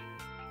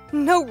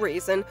 No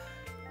reason.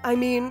 I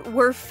mean,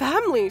 we're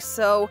family,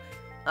 so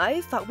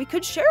I thought we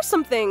could share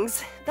some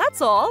things,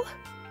 that's all.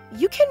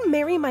 You can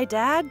marry my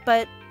dad,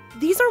 but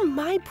these are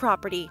my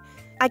property.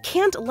 I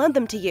can't lend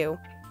them to you.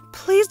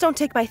 Please don't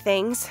take my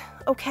things,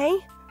 okay?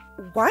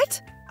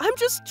 What? I'm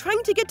just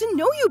trying to get to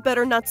know you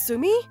better,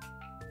 Natsumi.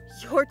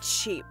 You're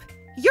cheap.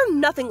 You're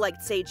nothing like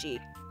Seiji.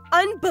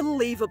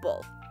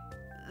 Unbelievable.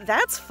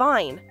 That's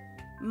fine.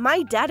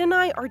 My dad and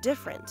I are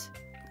different.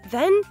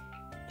 Then,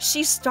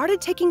 she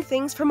started taking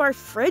things from our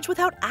fridge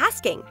without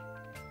asking.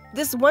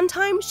 This one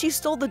time, she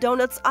stole the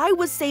donuts I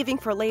was saving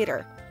for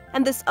later.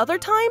 And this other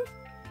time,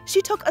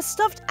 she took a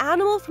stuffed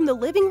animal from the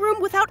living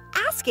room without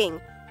asking.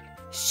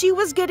 She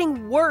was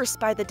getting worse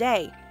by the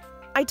day.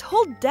 I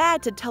told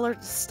Dad to tell her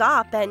to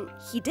stop, and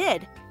he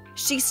did.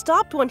 She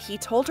stopped when he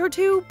told her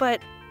to, but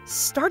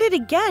started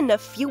again a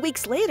few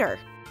weeks later.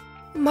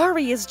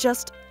 Mari is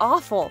just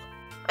awful.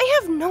 I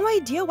have no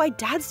idea why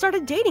Dad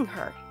started dating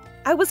her.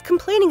 I was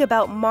complaining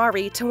about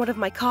Mari to one of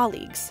my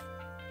colleagues.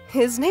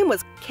 His name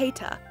was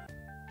Keita.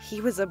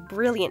 He was a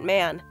brilliant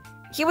man.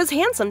 He was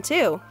handsome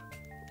too.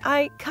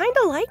 I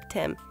kinda liked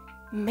him.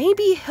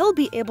 Maybe he'll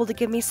be able to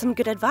give me some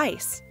good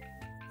advice.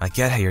 I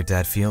get how your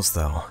dad feels,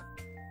 though.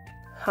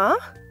 Huh?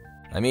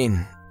 I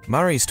mean,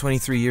 Mari's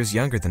 23 years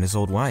younger than his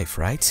old wife,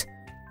 right?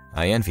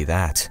 I envy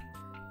that.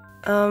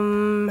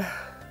 I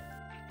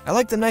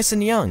like them nice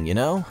and young, you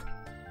know?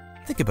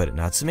 Think about it,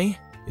 Natsumi.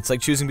 It's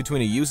like choosing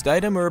between a used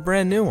item or a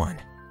brand new one.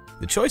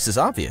 The choice is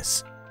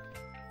obvious.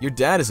 Your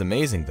dad is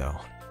amazing, though.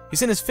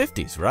 He's in his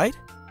 50s, right?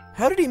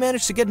 How did he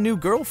manage to get a new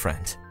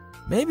girlfriend?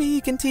 Maybe he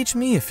can teach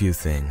me a few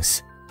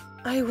things.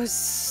 I was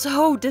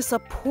so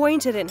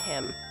disappointed in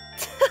him.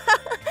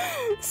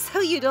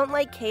 So you don't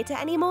like Keita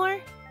anymore?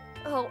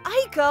 Oh,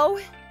 Aiko,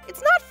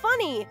 it's not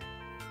funny.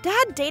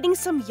 Dad dating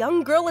some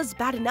young girl is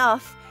bad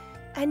enough,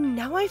 and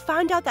now I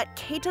find out that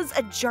Keita's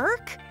a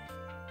jerk?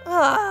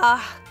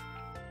 Ugh.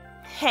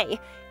 Hey,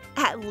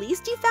 at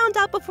least you found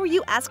out before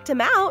you asked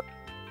him out.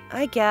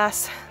 I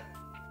guess.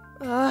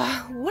 What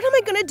am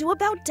I gonna do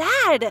about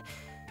Dad?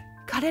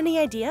 Got any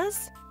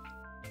ideas?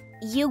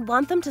 You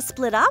want them to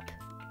split up?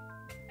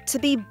 To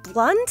be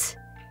blunt?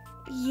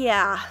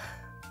 Yeah.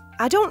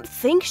 I don't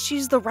think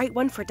she's the right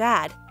one for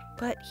Dad,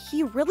 but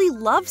he really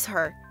loves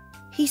her.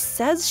 He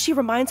says she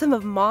reminds him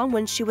of Mom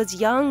when she was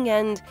young,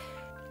 and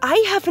I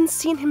haven't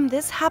seen him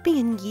this happy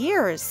in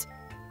years.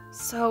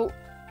 So,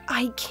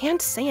 I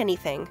can't say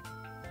anything.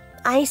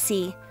 I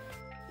see.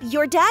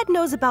 Your dad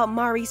knows about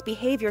Mari's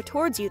behavior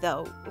towards you,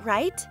 though,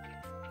 right?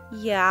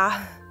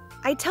 Yeah.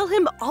 I tell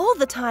him all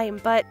the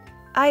time, but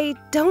I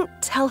don't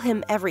tell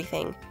him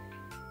everything.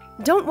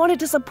 Don't want to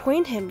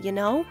disappoint him, you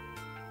know?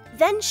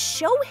 Then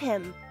show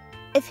him.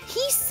 If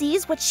he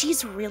sees what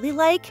she's really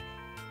like,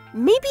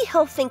 maybe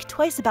he'll think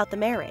twice about the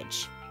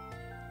marriage.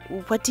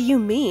 What do you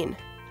mean?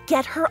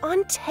 Get her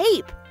on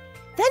tape.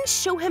 Then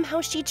show him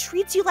how she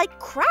treats you like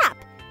crap.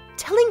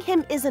 Telling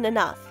him isn't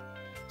enough.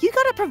 You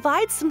gotta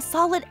provide some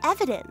solid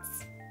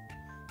evidence.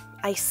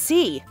 I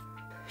see.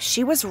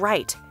 She was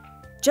right.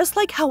 Just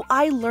like how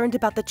I learned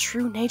about the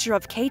true nature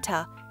of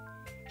Keita,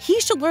 he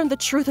should learn the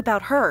truth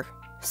about her.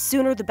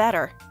 Sooner the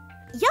better.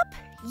 Yup,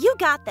 you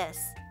got this.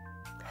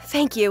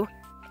 Thank you.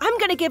 I'm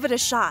gonna give it a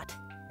shot.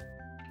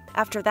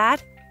 After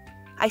that,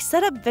 I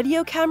set up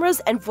video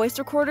cameras and voice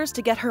recorders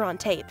to get her on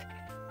tape.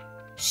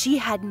 She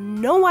had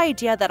no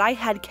idea that I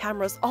had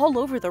cameras all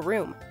over the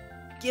room.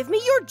 Give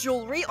me your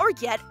jewelry or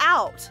get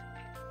out.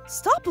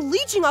 Stop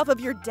leeching off of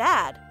your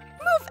dad.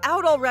 Move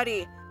out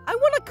already. I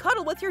want to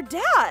cuddle with your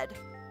dad.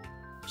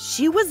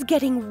 She was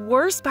getting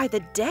worse by the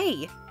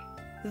day.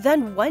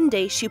 Then one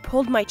day she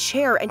pulled my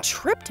chair and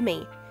tripped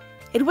me.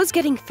 It was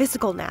getting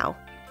physical now.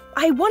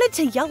 I wanted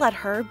to yell at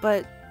her,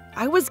 but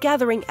I was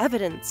gathering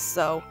evidence,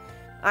 so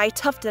I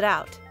toughed it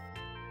out.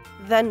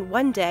 Then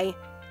one day,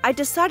 I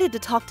decided to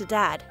talk to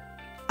Dad.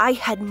 I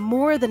had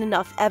more than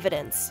enough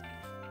evidence.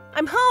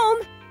 I'm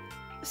home.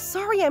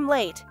 Sorry I'm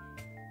late.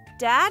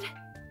 Dad?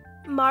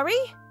 Mari?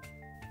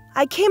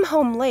 I came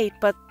home late,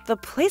 but the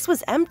place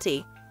was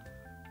empty.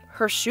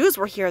 Her shoes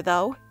were here,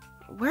 though.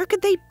 Where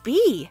could they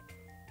be?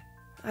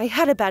 I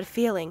had a bad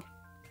feeling.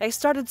 I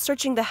started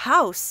searching the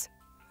house.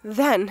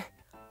 Then...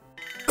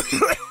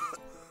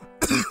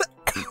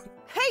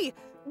 Hey,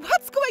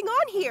 what's going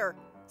on here?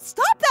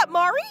 Stop that,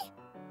 Mari!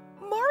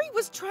 Mari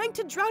was trying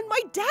to drown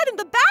my dad in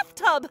the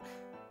bathtub!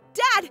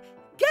 Dad,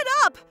 get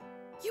up!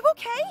 You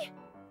okay?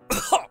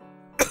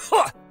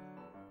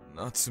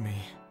 Natsumi.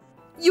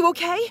 You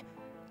okay?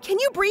 Can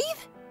you breathe?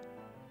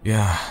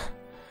 Yeah,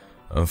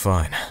 I'm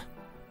fine.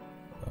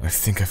 I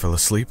think I fell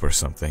asleep or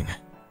something.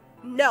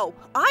 No,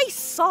 I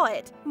saw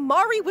it.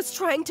 Mari was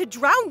trying to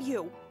drown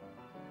you.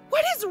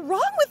 What is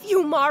wrong with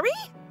you, Mari?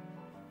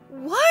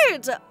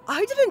 What?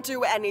 I didn't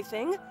do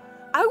anything.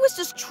 I was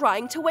just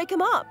trying to wake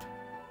him up.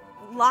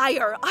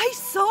 Liar, I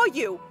saw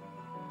you.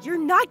 You're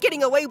not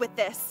getting away with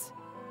this.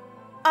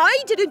 I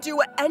didn't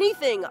do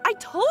anything. I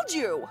told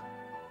you.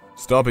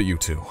 Stop it, you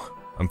two.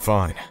 I'm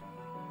fine.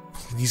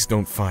 Please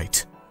don't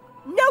fight.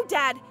 No,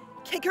 Dad.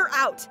 Kick her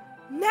out.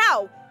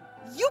 Now.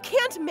 You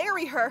can't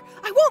marry her.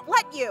 I won't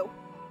let you.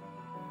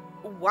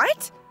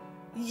 What?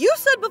 You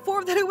said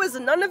before that it was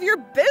none of your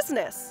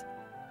business.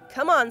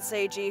 Come on,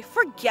 Seiji.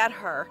 Forget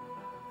her.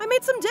 I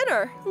made some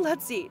dinner.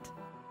 Let's eat.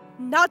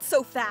 Not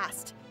so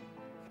fast.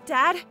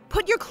 Dad,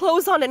 put your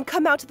clothes on and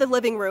come out to the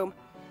living room.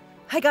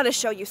 I gotta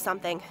show you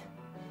something.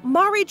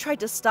 Mari tried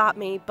to stop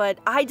me, but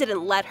I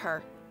didn't let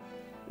her.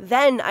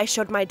 Then I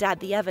showed my dad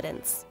the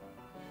evidence.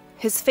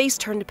 His face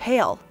turned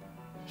pale.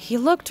 He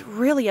looked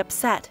really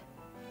upset.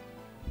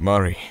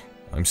 Mari,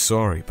 I'm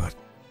sorry, but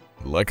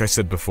like I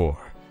said before,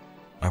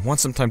 I want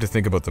some time to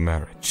think about the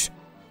marriage.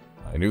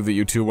 I knew that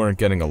you two weren't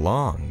getting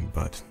along,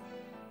 but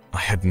I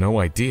had no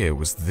idea it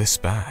was this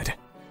bad.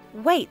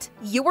 Wait,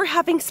 you were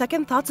having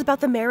second thoughts about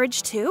the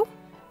marriage too?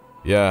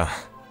 Yeah,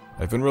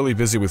 I've been really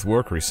busy with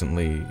work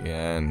recently,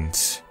 and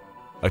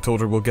I told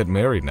her we'll get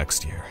married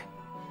next year,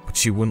 but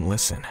she wouldn't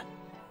listen.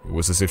 It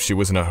was as if she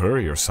was in a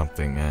hurry or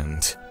something,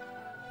 and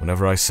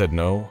whenever I said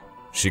no,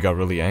 she got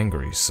really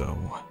angry, so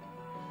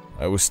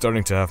I was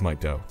starting to have my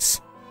doubts.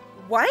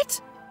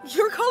 What?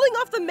 You're calling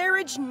off the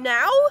marriage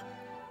now?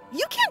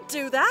 You can't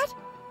do that.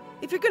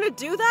 If you're gonna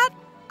do that,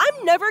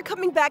 I'm never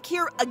coming back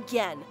here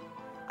again.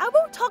 I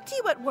won't talk to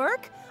you at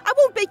work. I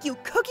won't bake you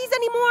cookies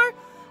anymore.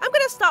 I'm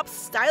gonna stop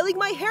styling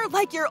my hair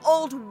like your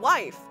old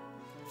wife.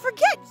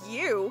 Forget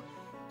you.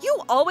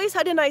 You always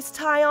had a nice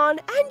tie on,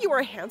 and you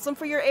were handsome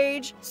for your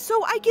age,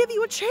 so I give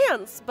you a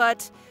chance,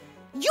 but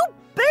you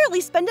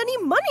barely spend any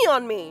money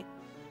on me.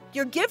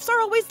 Your gifts are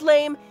always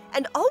lame,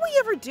 and all we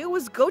ever do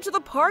is go to the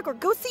park or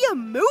go see a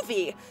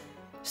movie.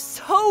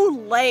 So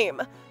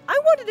lame. I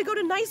wanted to go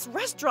to nice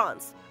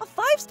restaurants, a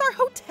 5-star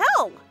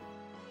hotel.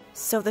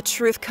 So the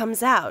truth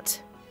comes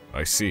out.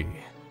 I see.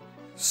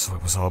 So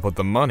it was all about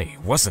the money,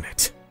 wasn't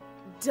it?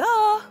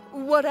 Duh,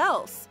 what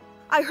else?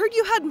 I heard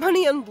you had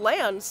money and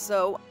land,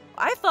 so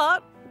I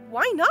thought,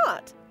 why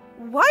not?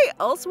 Why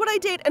else would I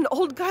date an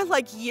old guy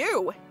like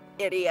you,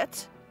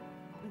 idiot?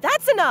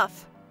 That's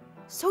enough.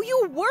 So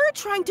you were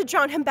trying to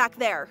drown him back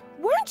there,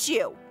 weren't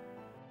you?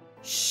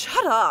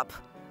 Shut up!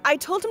 I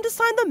told him to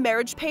sign the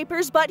marriage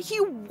papers, but he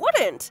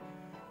wouldn't.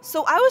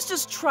 So I was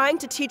just trying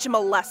to teach him a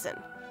lesson.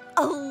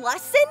 A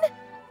lesson?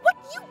 What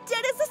you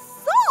did is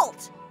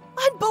assault!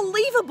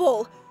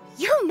 Unbelievable!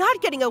 You're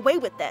not getting away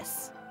with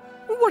this.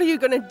 What are you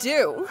gonna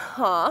do,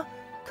 huh?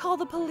 Call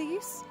the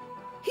police?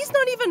 He's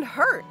not even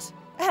hurt,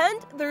 and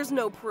there's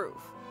no proof.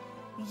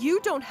 You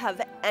don't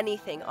have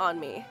anything on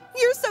me.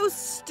 You're so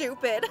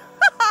stupid.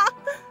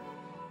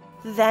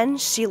 Then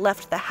she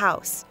left the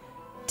house.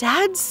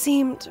 Dad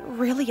seemed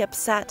really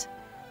upset.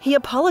 He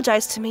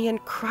apologized to me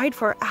and cried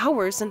for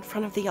hours in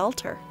front of the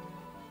altar.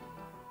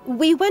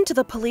 We went to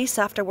the police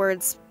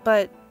afterwards,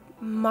 but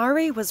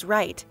Mari was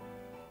right.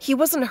 He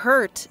wasn't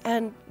hurt,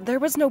 and there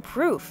was no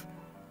proof.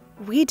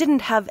 We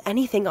didn't have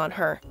anything on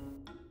her.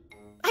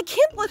 I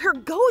can't let her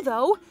go,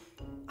 though.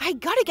 I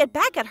gotta get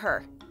back at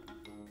her.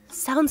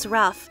 Sounds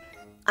rough.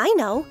 I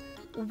know.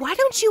 Why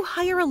don't you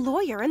hire a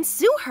lawyer and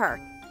sue her?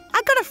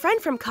 I got a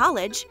friend from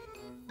college.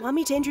 Want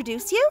me to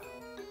introduce you?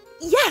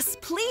 Yes,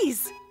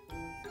 please.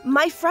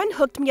 My friend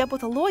hooked me up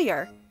with a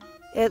lawyer.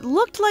 It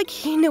looked like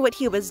he knew what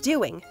he was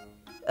doing.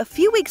 A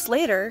few weeks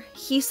later,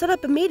 he set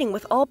up a meeting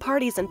with all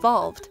parties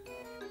involved.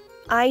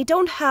 I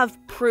don't have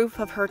proof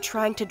of her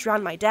trying to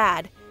drown my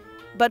dad,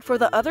 but for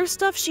the other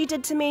stuff she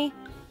did to me,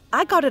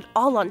 I got it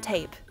all on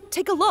tape.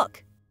 Take a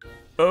look.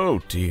 Oh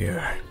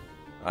dear.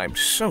 I'm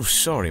so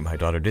sorry my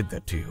daughter did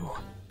that to you.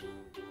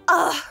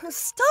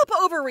 Stop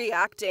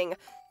overreacting.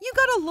 You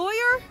got a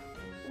lawyer?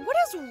 What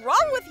is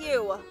wrong with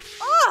you?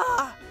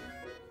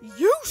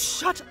 You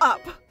shut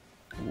up.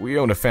 We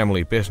own a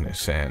family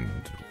business, and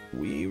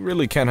we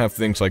really can't have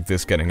things like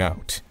this getting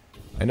out.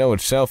 I know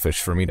it's selfish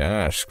for me to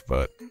ask,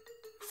 but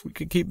if we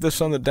could keep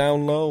this on the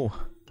down low.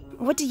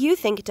 What do you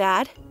think,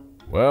 Dad?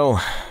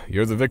 Well,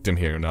 you're the victim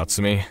here,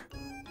 Natsumi.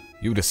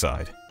 You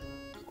decide.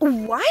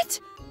 What?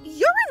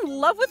 You're in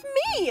love with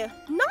me,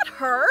 not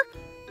her.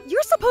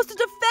 You're supposed to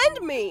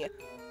defend me.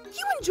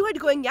 You enjoyed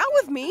going out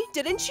with me,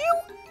 didn't you?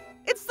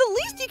 It's the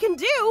least you can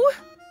do.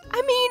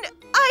 I mean,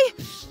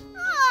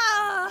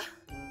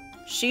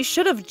 She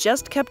should have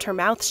just kept her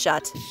mouth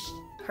shut.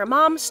 Her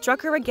mom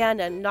struck her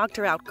again and knocked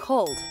her out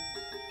cold.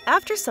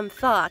 After some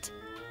thought,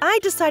 I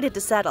decided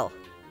to settle.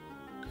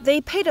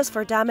 They paid us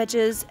for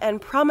damages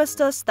and promised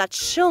us that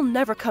she'll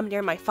never come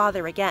near my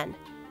father again.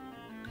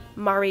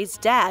 Mari's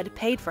dad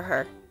paid for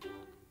her.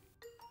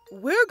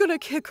 We're gonna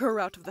kick her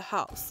out of the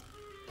house.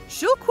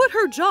 She'll quit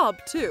her job,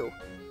 too.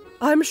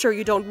 I'm sure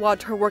you don't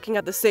want her working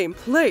at the same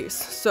place,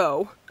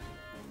 so...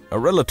 A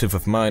relative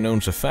of mine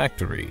owns a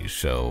factory,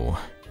 so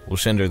we'll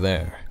send her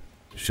there.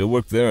 She'll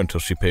work there until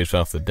she pays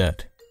off the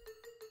debt.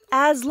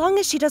 As long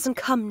as she doesn't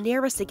come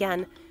near us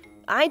again,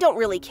 I don't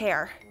really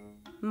care.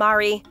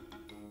 Mari,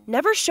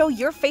 never show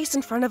your face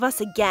in front of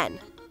us again,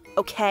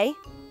 okay?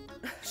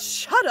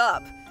 Shut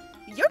up!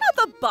 You're not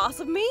the boss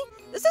of me!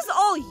 This is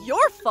all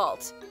your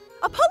fault!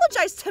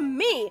 Apologize to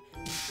me!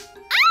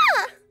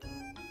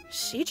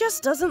 She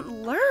just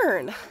doesn't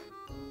learn.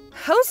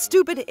 How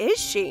stupid is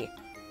she?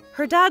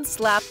 Her dad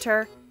slapped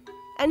her,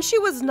 and she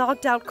was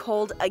knocked out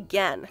cold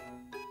again.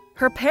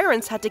 Her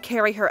parents had to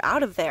carry her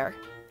out of there,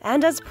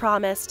 and as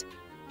promised,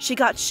 she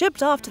got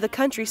shipped off to the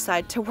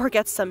countryside to work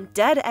at some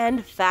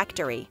dead-end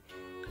factory.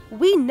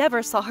 We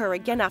never saw her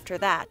again after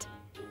that.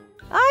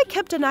 I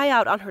kept an eye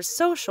out on her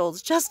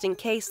socials just in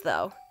case,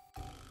 though.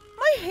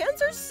 My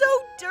hands are so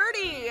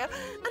dirty, and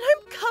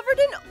I'm covered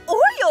in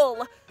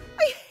oil!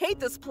 I hate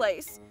this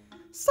place.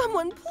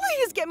 Someone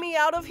please get me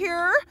out of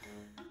here!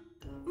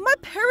 My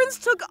parents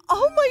took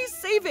all my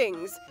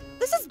savings!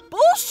 This is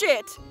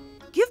bullshit!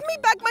 Give me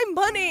back my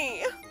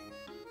money!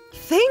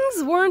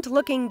 Things weren't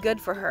looking good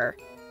for her.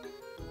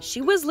 She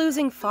was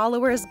losing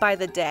followers by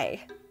the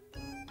day.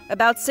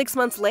 About 6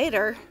 months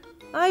later,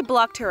 I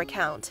blocked her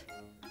account.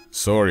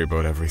 Sorry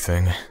about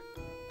everything.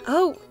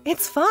 Oh,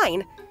 it's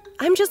fine.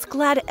 I'm just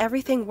glad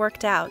everything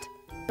worked out.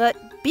 But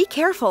be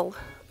careful,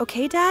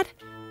 okay, Dad?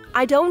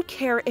 I don't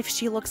care if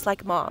she looks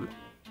like Mom.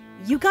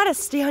 You gotta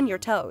stay on your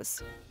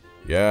toes.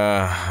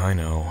 Yeah, I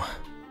know.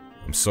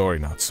 I'm sorry,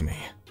 Natsumi.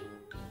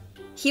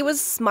 He was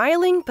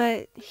smiling,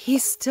 but he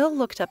still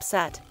looked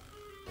upset.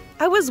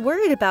 I was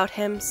worried about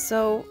him,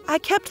 so I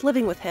kept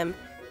living with him,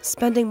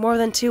 spending more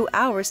than 2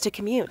 hours to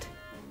commute.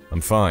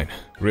 I'm fine,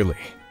 really.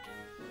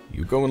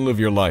 You go and live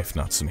your life,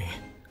 Natsumi.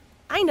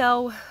 I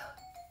know.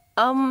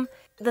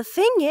 The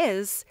thing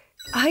is,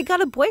 I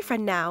got a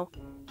boyfriend now.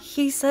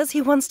 He says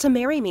he wants to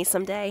marry me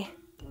someday.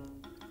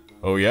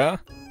 Oh yeah?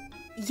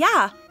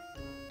 Yeah.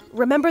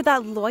 Remember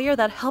that lawyer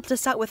that helped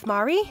us out with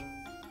Mari?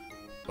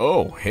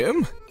 Oh,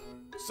 him?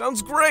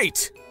 Sounds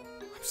great!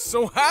 I'm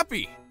so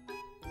happy!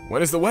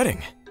 When is the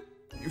wedding?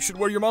 You should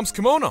wear your mom's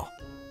kimono.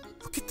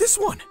 Look at this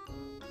one!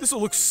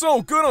 This'll look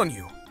so good on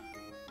you!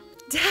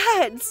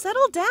 Dad,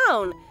 settle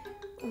down.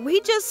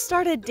 We just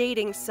started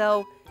dating,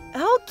 so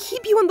I'll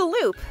keep you in the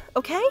loop,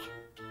 okay?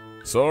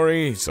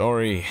 Sorry.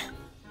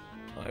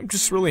 I'm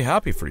just really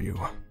happy for you.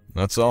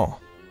 That's all.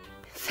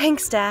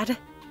 Thanks, Dad.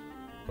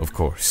 Of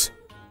course.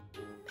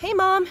 Hey,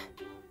 Mom.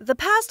 The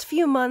past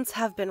few months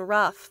have been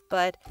rough,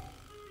 but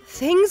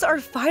Things are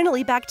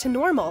finally back to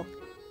normal.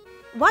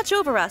 Watch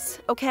over us,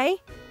 okay?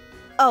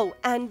 Oh,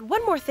 and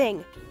one more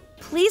thing.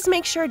 Please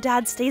make sure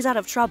Dad stays out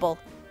of trouble.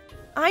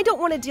 I don't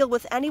want to deal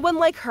with anyone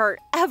like her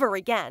ever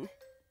again.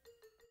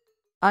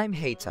 I'm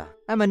Heita.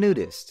 I'm a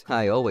nudist.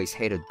 I always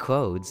hated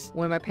clothes.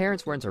 When my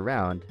parents weren't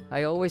around,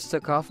 I always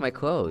took off my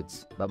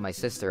clothes. But my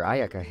sister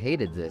Ayaka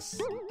hated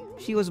this.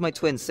 She was my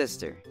twin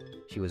sister.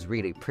 She was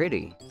really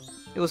pretty.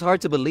 It was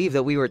hard to believe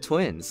that we were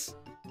twins.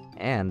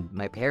 And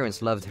my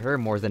parents loved her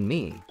more than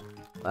me.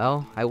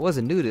 Well, I was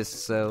a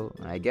nudist, so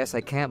I guess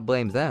I can't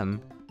blame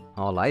them.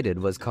 All I did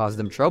was cause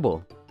them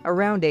trouble.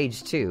 Around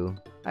age 2,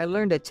 I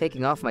learned that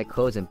taking off my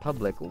clothes in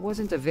public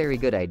wasn't a very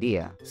good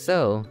idea.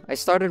 So, I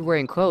started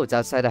wearing clothes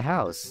outside the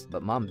house,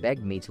 but Mom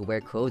begged me to wear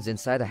clothes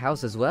inside the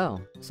house as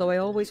well. So I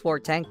always wore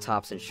tank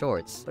tops and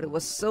shorts, but it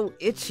was so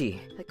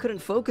itchy. I couldn't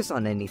focus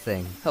on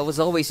anything. I was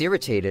always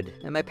irritated,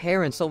 and my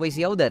parents always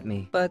yelled at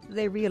me. But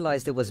they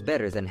realized it was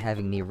better than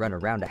having me run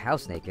around the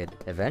house naked.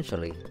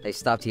 Eventually, they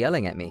stopped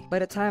yelling at me. By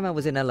the time I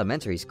was in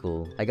elementary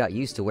school, I got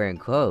used to wearing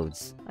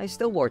clothes. I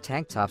still wore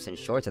tank tops and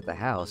shorts at the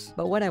house,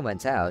 but when I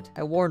went out,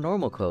 I wore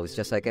normal clothes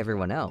just like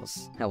everyone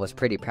else. I was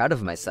pretty proud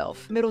of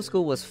myself. Middle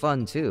school was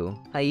fun too.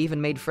 I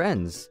even made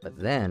friends. But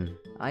then,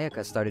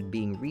 Ayaka started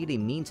being really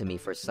mean to me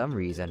for some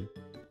reason.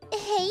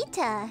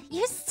 Heita,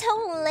 you're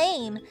so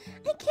lame.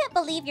 I can't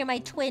believe you're my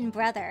twin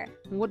brother.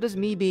 What does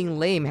me being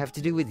lame have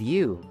to do with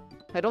you?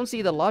 I don't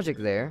see the logic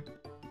there.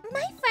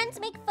 My friends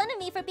make fun of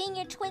me for being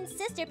your twin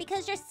sister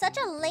because you're such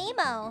a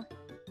lame-o.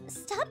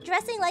 Stop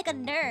dressing like a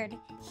nerd.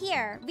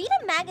 Here, read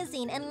a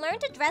magazine and learn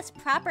to dress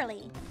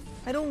properly.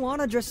 I don't want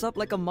to dress up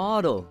like a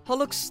model. I'll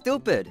look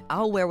stupid.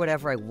 I'll wear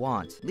whatever I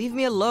want. Leave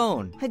me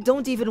alone. I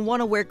don't even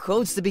want to wear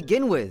clothes to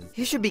begin with.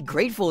 You should be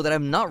grateful that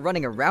I'm not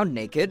running around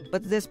naked.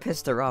 But this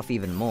pissed her off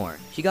even more.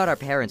 She got our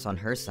parents on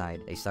her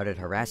side. They started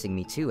harassing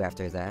me too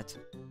after that.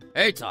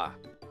 Heita,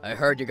 I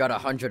heard you got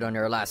 100 on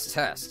your last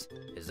test.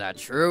 Is that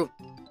true?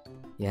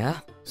 Yeah?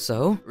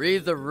 So?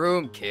 Read the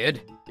room,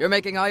 kid. You're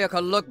making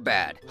Ayaka look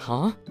bad.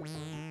 Huh?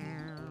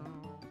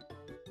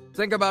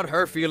 Think about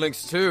her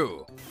feelings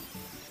too.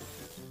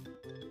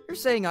 You're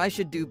saying I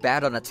should do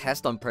bad on a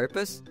test on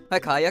purpose?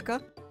 Like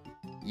Ayaka?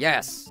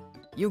 Yes.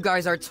 You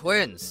guys are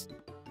twins.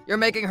 You're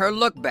making her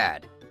look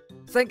bad.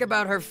 Think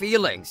about her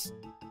feelings.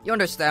 You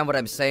understand what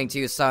I'm saying to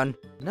you, son?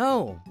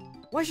 No.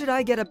 Why should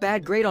I get a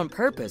bad grade on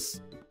purpose?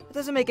 It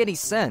doesn't make any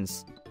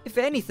sense. If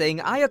anything,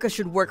 Ayaka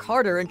should work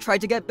harder and try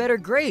to get better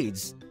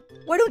grades.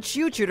 Why don't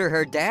you tutor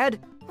her,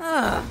 Dad?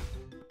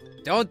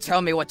 Don't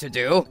tell me what to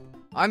do.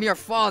 I'm your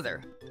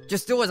father.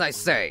 Just do as I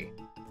say.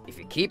 If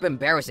you keep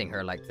embarrassing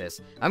her like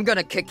this, I'm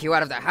gonna kick you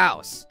out of the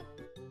house.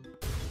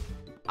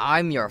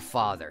 I'm your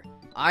father.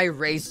 I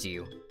raised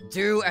you.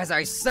 Do as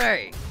I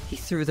say. He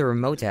threw the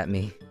remote at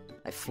me.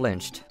 I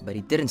flinched, but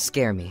he didn't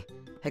scare me.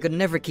 I could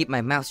never keep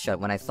my mouth shut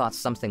when I thought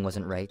something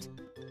wasn't right.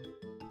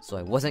 So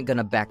I wasn't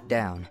gonna back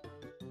down.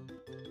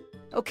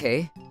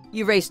 Okay,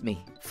 you raised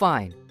me.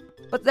 Fine.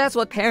 But that's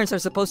what parents are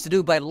supposed to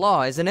do by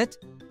law, isn't it?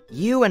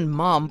 You and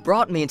Mom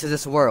brought me into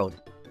this world.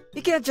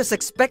 You can't just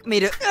expect me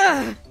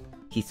to—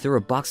 He threw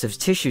a box of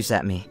tissues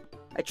at me.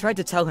 I tried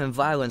to tell him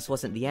violence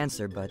wasn't the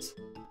answer, but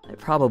I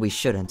probably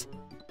shouldn't.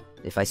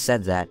 If I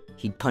said that,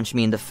 he'd punch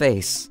me in the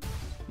face.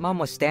 Mom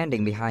was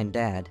standing behind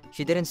Dad.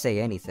 She didn't say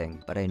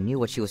anything, but I knew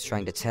what she was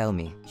trying to tell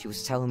me. She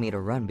was telling me to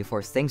run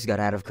before things got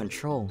out of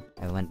control.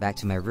 I went back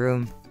to my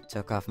room,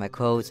 took off my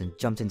clothes, and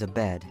jumped into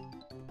bed.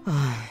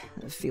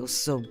 It feels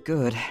so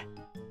good.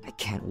 I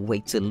can't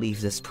wait to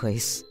leave this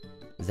place.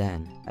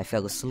 Then, I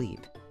fell asleep.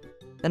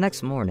 The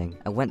next morning,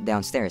 I went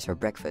downstairs for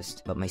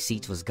breakfast, but my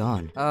seat was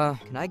gone.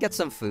 Can I get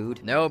some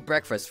food? No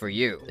breakfast for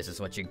you. This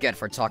is what you get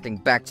for talking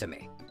back to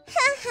me.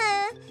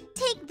 Haha,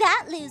 take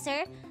that,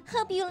 loser.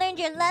 Hope you learned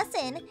your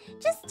lesson.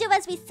 Just do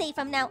as we say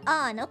from now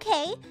on,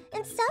 okay?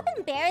 And stop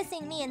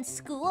embarrassing me in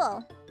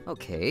school.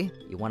 Okay,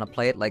 you want to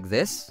play it like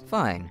this?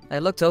 Fine. I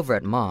looked over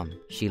at Mom.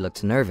 She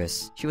looked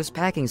nervous. She was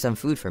packing some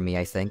food for me,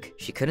 I think.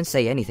 She couldn't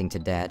say anything to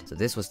Dad, so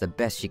this was the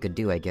best she could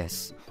do, I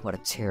guess. What a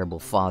terrible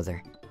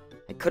father.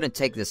 I couldn't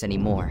take this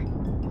anymore.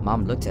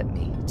 Mom looked at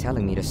me,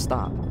 telling me to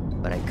stop,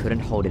 but I couldn't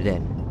hold it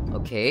in.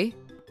 Okay,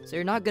 so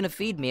you're not gonna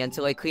feed me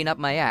until I clean up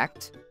my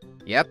act?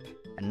 Yep,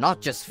 and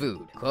not just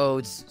food.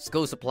 Clothes,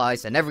 school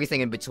supplies, and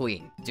everything in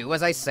between. Do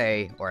as I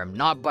say, or I'm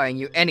not buying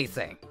you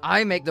anything.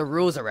 I make the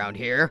rules around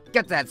here.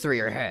 Get that through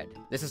your head.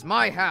 This is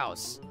my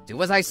house.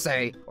 Do as I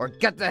say, or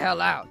get the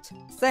hell out.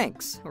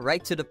 Thanks.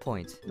 Right to the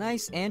point.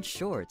 Nice and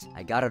short.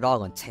 I got it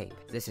all on tape.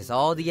 This is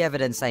all the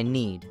evidence I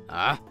need.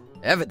 Huh?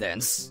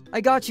 Evidence? I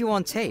got you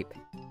on tape.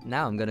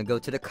 Now I'm gonna go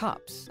to the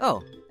cops.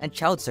 Oh, and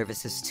child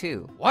services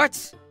too.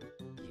 What?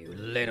 You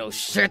little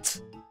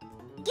shit!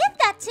 Give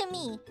that to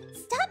me!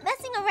 Stop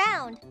messing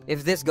around!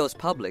 If this goes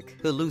public,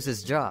 he'll lose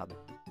his job.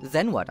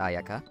 Then what,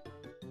 Ayaka?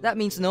 That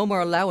means no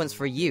more allowance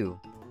for you.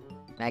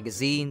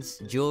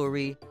 Magazines,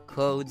 jewelry,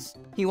 clothes.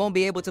 He won't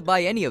be able to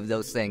buy any of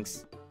those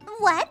things.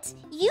 What?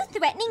 You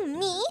threatening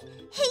me?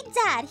 Hey,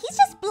 Dad, he's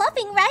just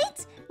bluffing,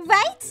 right?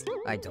 right?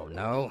 I don't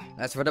know.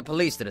 That's for the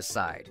police to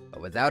decide.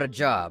 But without a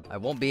job, I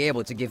won't be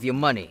able to give you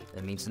money.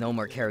 That means no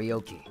more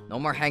karaoke. No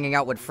more hanging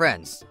out with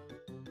friends.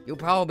 You'll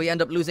probably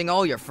end up losing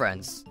all your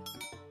friends.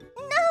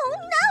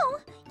 No!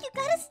 You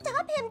gotta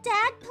stop him,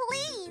 Dad,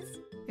 please!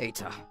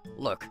 Eita,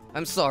 look,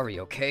 I'm sorry,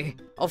 okay?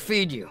 I'll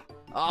feed you.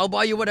 I'll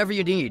buy you whatever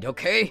you need,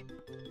 okay?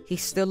 He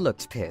still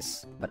looked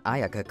pissed, but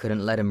Ayaka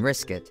couldn't let him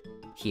risk it.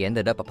 He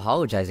ended up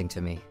apologizing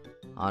to me.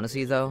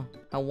 Honestly though,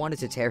 I wanted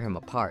to tear him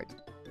apart.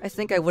 I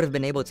think I would have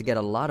been able to get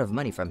a lot of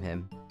money from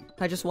him.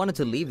 I just wanted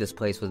to leave this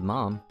place with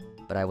Mom,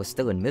 but I was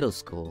still in middle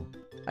school.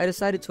 I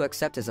decided to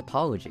accept his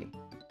apology.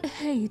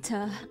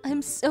 Heita,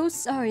 I'm so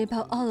sorry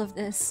about all of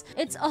this.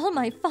 It's all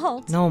my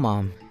fault. No,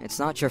 Mom, it's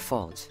not your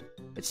fault.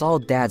 It's all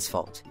Dad's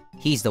fault.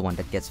 He's the one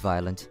that gets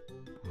violent.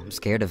 I'm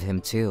scared of him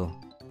too.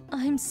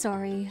 I'm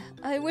sorry.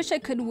 I wish I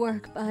could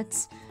work,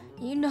 but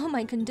you know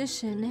my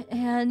condition,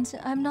 and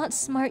I'm not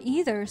smart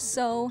either,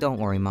 so... Don't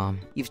worry, Mom.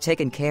 You've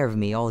taken care of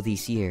me all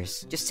these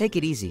years. Just take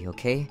it easy,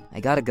 okay?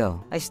 I gotta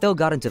go. I still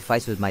got into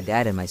fights with my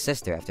dad and my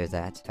sister after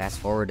that. Fast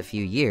forward a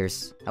few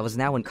years, I was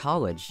now in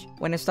college.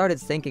 When I started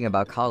thinking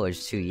about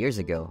college 2 years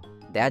ago,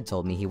 Dad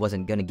told me he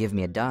wasn't gonna give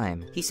me a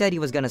dime. He said he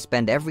was gonna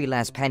spend every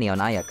last penny on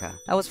Ayaka.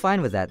 I was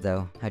fine with that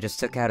though. I just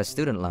took out a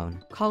student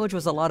loan. College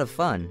was a lot of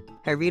fun.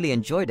 I really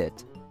enjoyed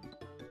it.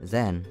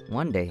 Then,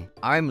 one day,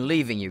 I'm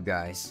leaving you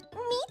guys.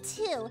 Me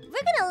too.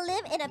 We're gonna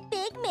live in a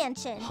big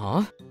mansion.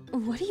 huh?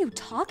 What are you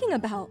talking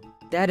about?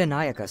 Dad and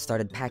Ayaka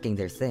started packing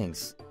their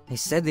things. They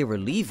said they were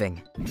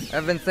leaving.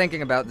 I've been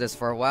thinking about this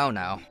for a while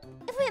now.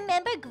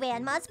 Remember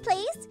Grandma's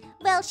place?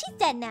 Well, she's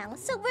dead now,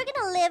 so we're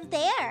gonna live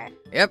there.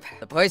 Yep,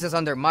 the place is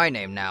under my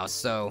name now,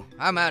 so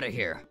I'm out of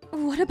here.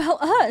 What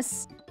about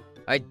us?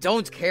 I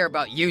don't care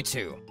about you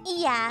two.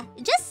 Yeah,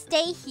 just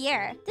stay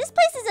here. This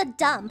place is a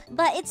dump,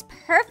 but it's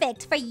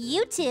perfect for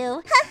you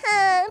two.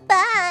 Haha,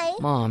 bye.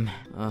 Mom,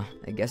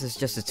 I guess it's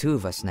just the two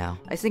of us now.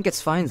 I think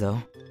it's fine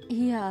though.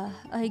 Yeah,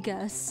 I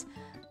guess.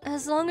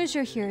 As long as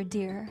you're here,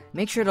 dear.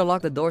 Make sure to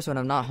lock the doors when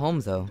I'm not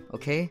home though,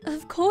 okay?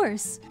 Of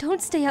course.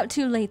 Don't stay out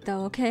too late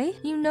though, okay?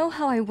 You know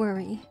how I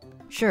worry.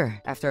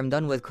 Sure, after I'm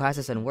done with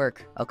classes and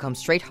work, I'll come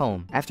straight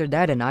home. After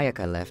Dad and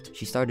Ayaka left,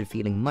 she started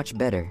feeling much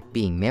better.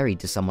 Being married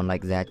to someone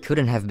like that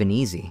couldn't have been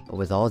easy. But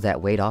with all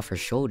that weight off her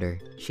shoulder,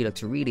 she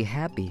looked really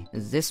happy.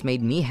 This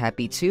made me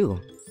happy too.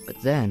 But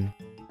then...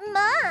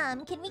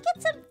 Mom, can we get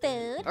some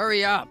food?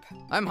 Hurry up!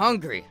 I'm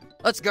hungry.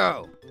 Let's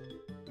go.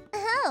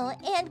 Oh,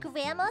 and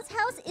Grandma's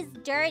house is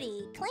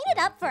dirty. Clean it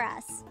up for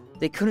us.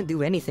 They couldn't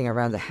do anything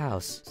around the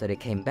house, so they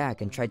came back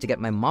and tried to get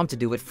my mom to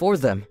do it for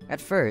them. At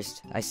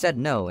first, I said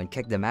no and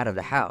kicked them out of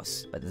the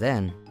house. But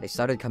then, they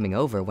started coming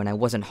over when I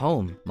wasn't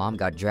home. Mom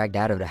got dragged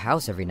out of the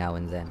house every now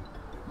and then.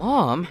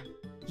 Mom?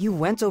 You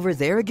went over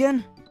there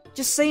again?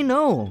 Just say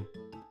no.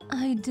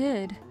 I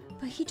did,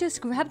 but he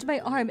just grabbed my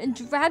arm and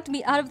dragged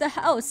me out of the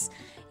house.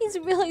 He's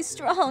really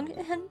strong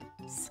and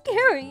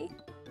scary.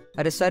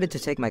 I decided to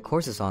take my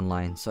courses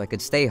online so I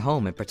could stay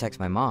home and protect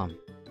my mom.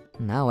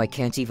 Now I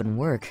can't even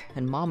work,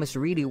 and Mom is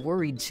really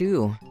worried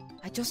too.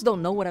 I just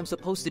don't know what I'm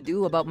supposed to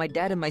do about my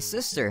dad and my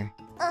sister.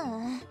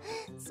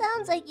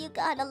 Sounds like you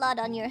got a lot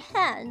on your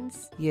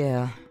hands.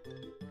 Yeah.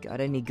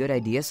 Got any good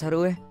ideas,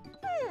 Haruhi?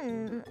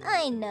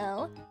 I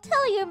know.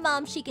 Tell your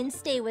mom she can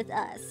stay with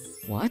us.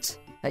 What?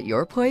 At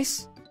your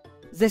place?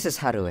 This is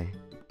Haruhi.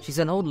 She's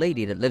an old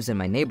lady that lives in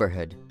my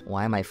neighborhood.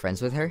 Why am I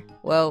friends with her?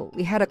 Well,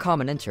 we had a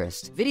common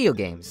interest, video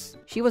games.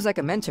 She was like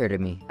a mentor to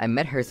me. I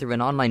met her through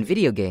an online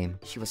video game.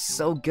 She was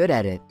so good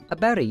at it.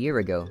 About a year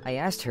ago, I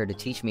asked her to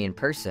teach me in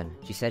person.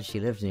 She said she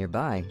lived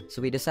nearby,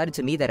 so we decided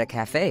to meet at a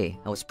cafe.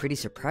 I was pretty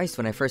surprised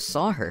when I first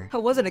saw her. I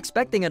wasn't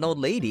expecting an old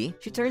lady.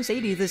 She turns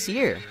 80 this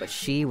year. But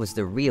she was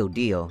the real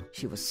deal.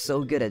 She was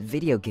so good at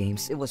video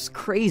games, it was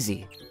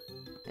crazy.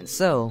 And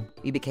so,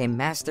 we became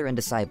master and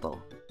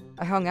disciple.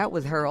 I hung out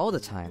with her all the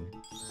time.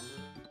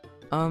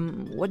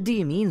 What do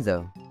you mean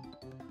though?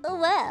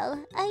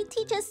 Well, I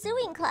teach a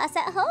sewing class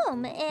at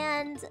home,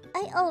 and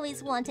I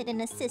always wanted an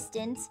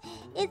assistant.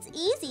 It's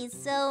easy,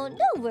 so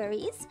no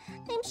worries.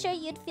 I'm sure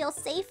you'd feel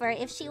safer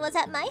if she was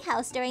at my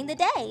house during the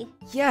day.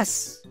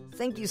 Yes!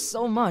 Thank you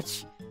so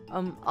much.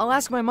 I'll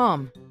ask my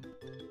mom.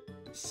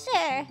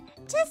 Sure,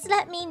 just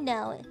let me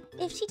know.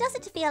 If she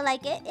doesn't feel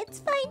like it, it's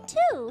fine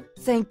too.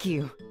 Thank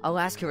you. I'll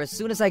ask her as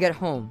soon as I get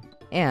home.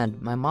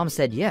 And my mom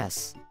said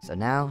yes. So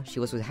now,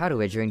 she was with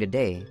Haruhi during the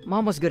day.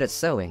 Mom was good at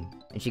sewing,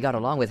 and she got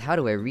along with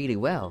Haruhi really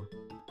well.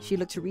 She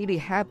looked really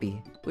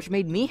happy, which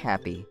made me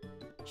happy.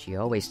 She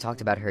always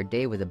talked about her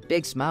day with a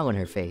big smile on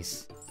her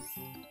face.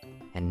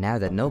 And now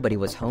that nobody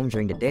was home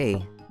during the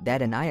day,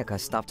 Dad and Ayaka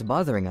stopped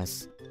bothering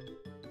us.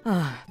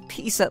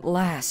 Peace at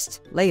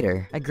last.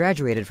 Later, I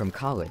graduated from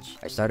college.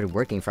 I started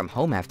working from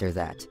home after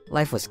that.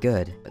 Life was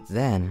good, but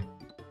then,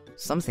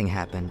 something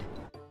happened.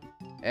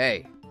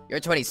 Hey, you're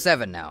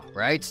 27 now,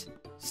 right?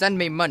 Send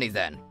me money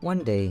then.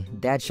 One day,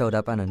 Dad showed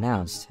up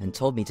unannounced and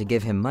told me to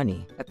give him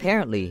money.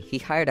 Apparently, he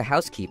hired a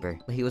housekeeper,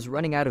 but he was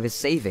running out of his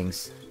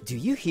savings. Do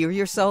you hear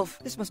yourself?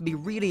 This must be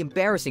really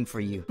embarrassing for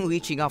you,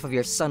 leeching off of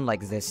your son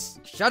like this.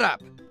 Shut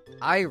up!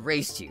 I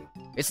raised you.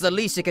 It's the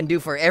least you can do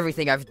for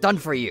everything I've done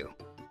for you.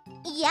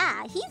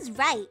 Yeah, he's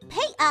right. Pay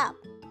up.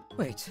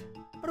 Wait,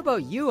 what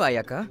about you,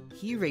 Ayaka?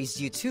 He raised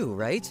you too,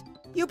 right?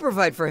 You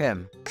provide for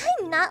him.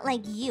 I'm not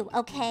like you,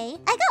 okay?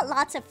 I got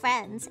lots of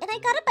friends, and I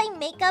gotta buy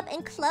makeup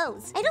and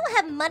clothes. I don't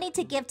have money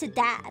to give to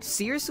Dad.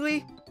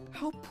 Seriously?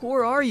 How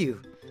poor are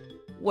you?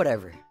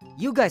 Whatever.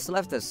 You guys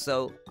left us,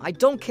 so I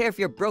don't care if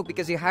you're broke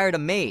because you hired a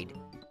maid.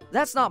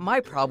 That's not my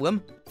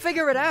problem.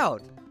 Figure it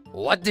out.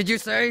 What did you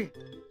say?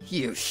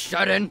 You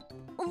shut-in?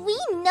 We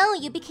know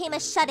you became a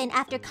shut-in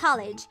after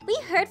college. We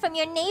heard from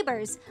your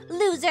neighbors.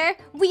 Loser,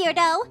 weirdo,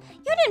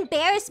 you're an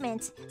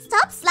embarrassment.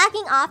 Stop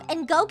slacking off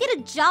and go get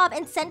a job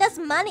and send us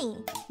money.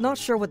 Not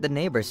sure what the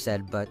neighbors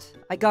said, but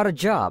I got a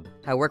job.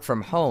 I work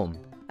from home.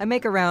 I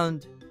make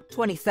around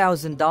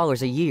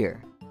 $20,000 a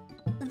year.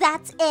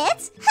 That's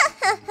it? Ha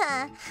ha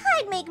ha!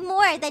 I'd make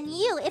more than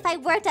you if I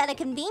worked at a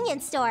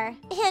convenience store.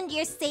 And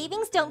your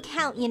savings don't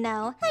count, you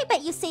know. I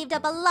bet you saved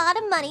up a lot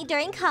of money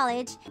during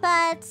college,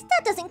 but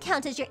that doesn't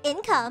count as your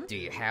income. Do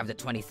you have the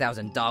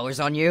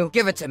 $20,000 on you?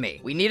 Give it to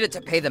me. We need it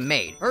to pay the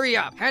maid. Hurry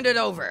up, hand it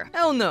over.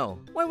 Hell no!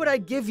 Why would I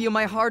give you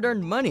my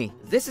hard-earned money?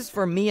 This is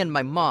for me and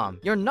my mom.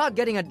 You're not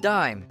getting a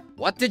dime.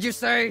 What did you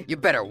say? You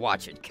better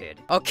watch it, kid.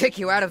 I'll kick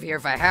you out of here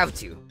if I have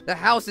to. The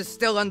house is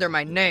still under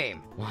my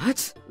name.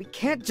 What? We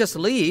can't just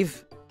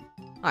leave.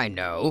 I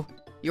know.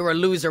 You're a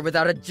loser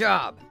without a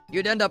job.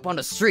 You'd end up on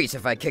the streets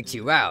if I kicked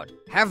you out.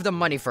 Have the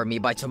money for me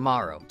by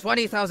tomorrow.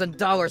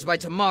 $20,000 by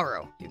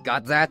tomorrow. You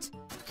got that?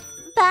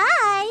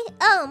 Bye!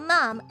 Oh,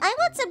 Mom, I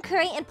want some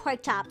curry and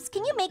pork chops.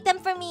 Can you make them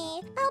for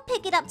me? I'll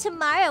pick it up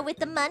tomorrow with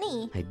the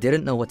money. I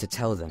didn't know what to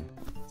tell them.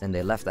 Then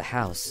they left the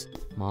house.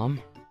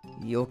 Mom,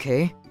 you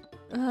okay?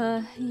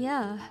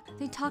 Yeah.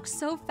 They talked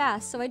so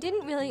fast, so I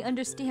didn't really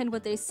understand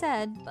what they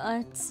said,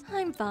 but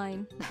I'm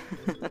fine.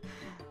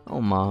 Oh,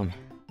 Mom.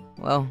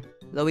 Well,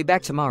 they'll be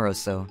back tomorrow,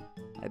 so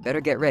I better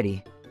get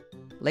ready.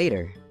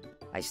 Later,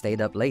 I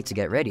stayed up late to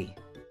get ready.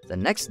 The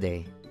next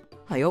day,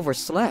 I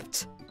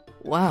overslept.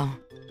 Wow,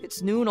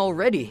 it's noon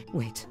already.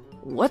 Wait,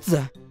 what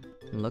the?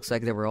 It looks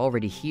like they were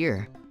already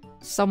here.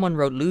 Someone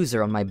wrote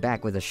loser on my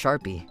back with a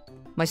Sharpie.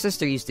 My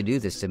sister used to do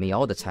this to me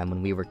all the time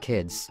when we were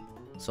kids.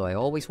 So I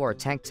always wore a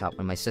tank top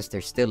when my sister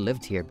still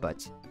lived here,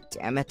 but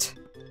damn it.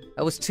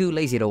 I was too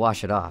lazy to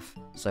wash it off,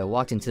 so I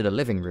walked into the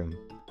living room.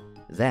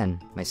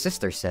 Then, my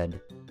sister said,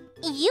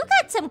 You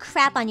got some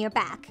crap on your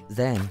back.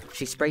 Then,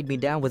 she sprayed me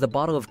down with a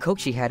bottle of Coke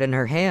she had in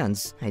her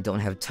hands. I don't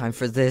have time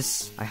for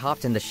this. I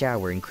hopped in the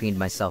shower and cleaned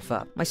myself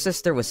up. My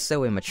sister was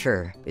so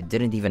immature, it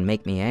didn't even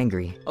make me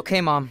angry.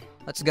 Okay, Mom,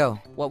 let's go.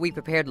 What we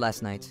prepared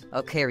last night,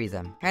 I'll carry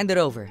them. Hand it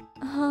over.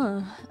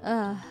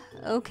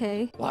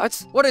 Okay.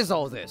 What? What is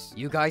all this?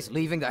 You guys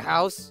leaving the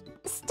house?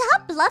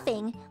 Stop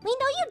bluffing. We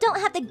know you don't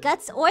have the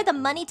guts or the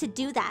money to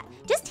do that.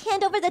 Just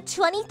hand over the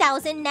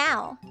 $20,000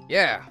 now.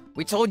 Yeah,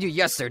 we told you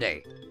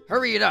yesterday.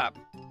 Hurry it up.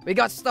 We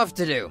got stuff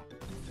to do.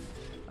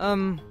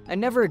 I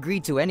never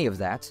agreed to any of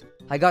that.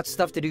 I got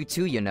stuff to do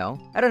too, you know.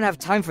 I don't have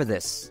time for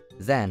this.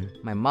 Then,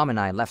 my mom and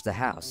I left the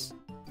house.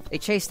 They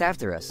chased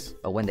after us,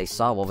 but when they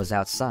saw what was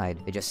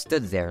outside, they just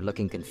stood there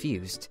looking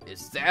confused.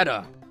 Is that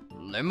a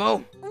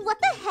limo? What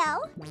the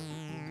hell?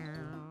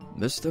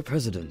 Mr.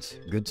 President,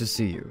 good to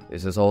see you.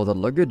 Is this all the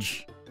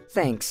luggage?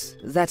 Thanks.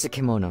 That's a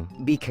kimono.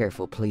 Be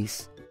careful,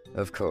 please.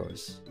 Of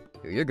course.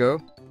 Here you go.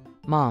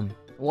 Mom,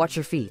 watch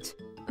your feet.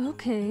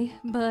 Okay,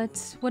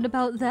 but what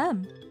about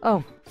them?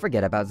 Oh,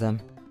 forget about them.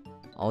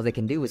 All they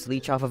can do is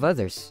leech off of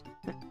others.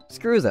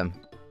 Screw them.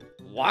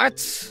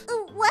 What?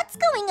 What's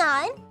going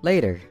on?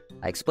 Later,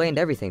 I explained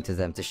everything to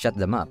them to shut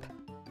them up.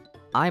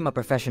 I'm a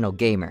professional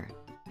gamer.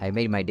 I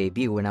made my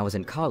debut when I was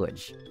in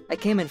college. I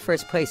came in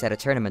first place at a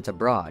tournament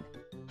abroad.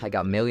 I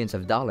got millions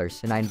of dollars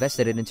and I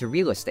invested it into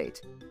real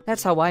estate.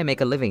 That's how I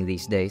make a living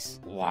these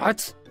days.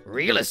 What?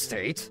 Real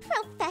estate?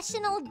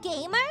 Professional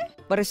gamer?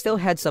 But I still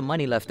had some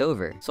money left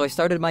over, so I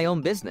started my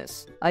own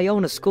business. I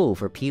own a school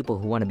for people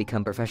who want to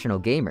become professional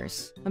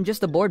gamers. I'm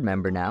just a board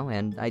member now,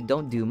 and I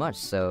don't do much,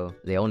 so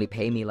they only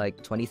pay me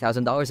like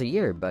 $20,000 a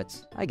year, but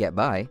I get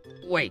by.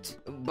 Wait,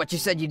 but you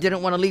said you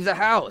didn't want to leave the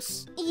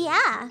house.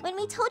 Yeah, when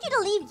we told you to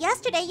leave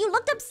yesterday, you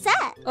looked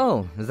upset.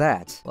 Oh,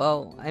 that.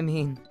 Well, I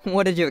mean,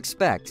 what did you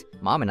expect?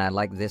 Mom and I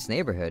like this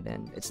neighborhood,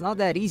 and it's not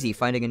that easy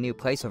finding a new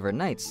place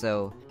overnight,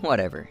 so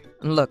whatever.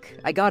 Look,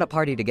 I got a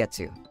party to get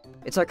to.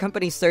 It's our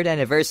company's 3rd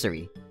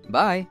anniversary.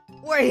 Bye.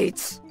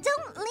 Wait!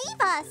 Don't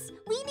leave us.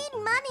 We need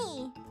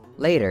money.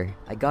 Later,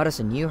 I got us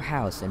a new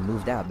house and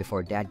moved out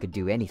before Dad could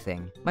do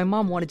anything. My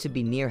mom wanted to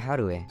be near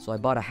Harue, so I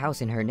bought a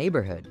house in her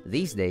neighborhood.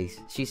 These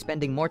days, she's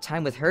spending more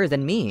time with her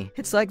than me.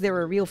 It's like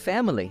they're a real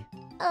family.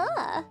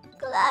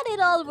 Glad it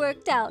all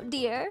worked out,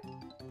 dear.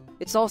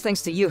 It's all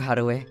thanks to you,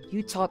 Harue.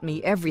 You taught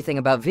me everything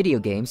about video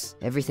games.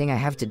 Everything I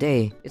have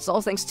today. It's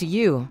all thanks to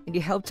you. And you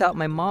helped out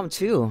my mom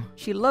too.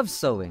 She loves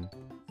sewing.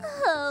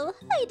 Oh,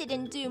 I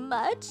didn't do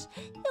much.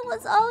 It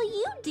was all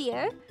you,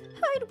 dear.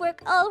 Hard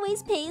work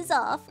always pays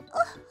off.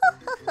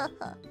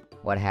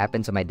 What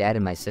happened to my dad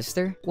and my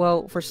sister?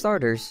 Well, for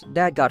starters,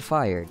 Dad got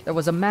fired. There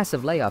was a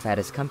massive layoff at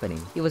his company.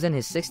 He was in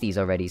his 60s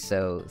already,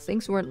 so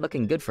things weren't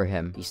looking good for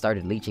him. He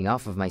started leeching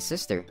off of my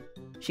sister.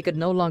 She could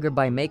no longer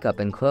buy makeup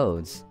and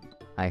clothes.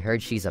 I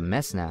heard she's a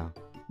mess now.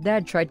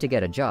 Dad tried to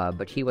get a job,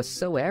 but he was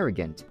so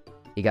arrogant.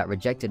 He got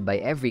rejected by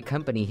every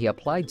company he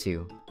applied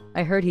to.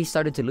 I heard he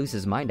started to lose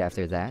his mind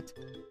after that.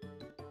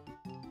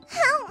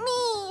 Help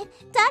me!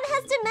 Dad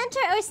has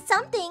dementia or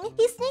something.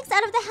 He sneaks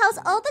out of the house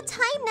all the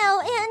time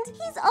now, and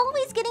he's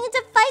always getting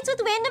into fights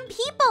with random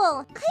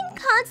people. I'm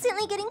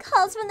constantly getting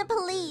calls from the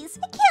police.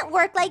 It can't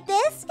work like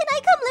this. Can I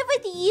come live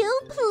with you,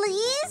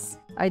 please?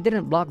 I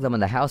didn't block them on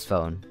the house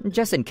phone,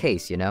 just in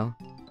case, you know?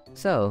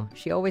 So,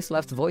 she always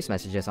left voice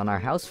messages on our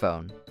house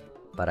phone.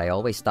 But I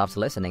always stopped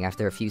listening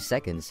after a few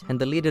seconds and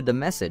deleted the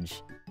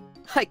message.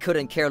 I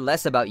couldn't care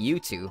less about you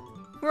two.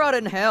 Rot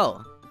in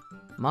hell!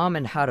 Mom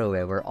and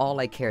Haruo were all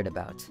I cared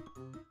about.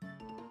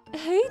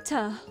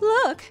 Heita,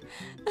 look!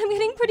 I'm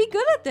getting pretty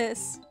good at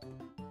this.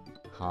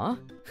 Huh?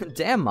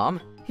 Damn,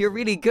 Mom, you're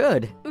really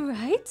good!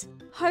 Right?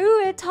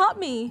 Haruo taught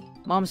me.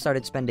 Mom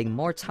started spending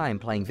more time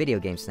playing video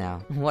games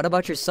now. What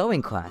about your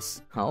sewing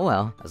class? Oh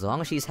well, as long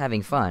as she's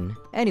having fun.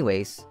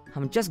 Anyways,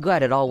 I'm just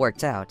glad it all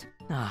worked out.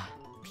 Ah,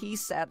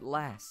 peace at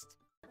last.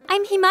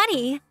 I'm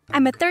Himari.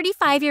 I'm a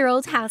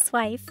 35-year-old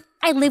housewife.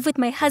 I live with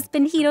my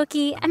husband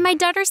Hiroki and my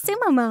daughter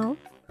Sumomo.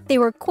 They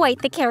were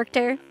quite the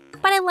character,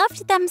 but I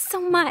loved them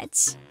so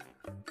much.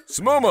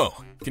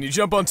 Sumomo, can you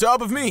jump on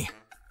top of me?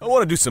 I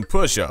want to do some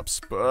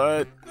push-ups,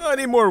 but I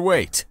need more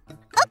weight.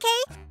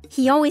 Okay.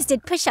 He always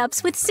did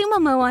push-ups with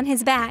Sumomo on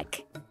his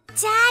back.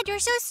 Dad, you're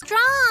so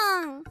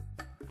strong!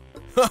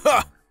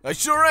 Haha, I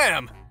sure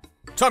am!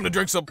 Time to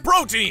drink some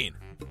protein!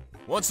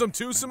 Want some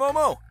too,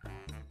 Sumomo?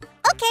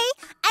 Okay,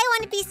 I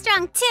want to be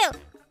strong too.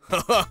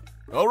 Haha,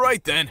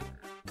 alright then.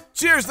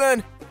 Cheers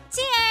then!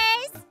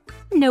 Cheers!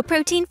 No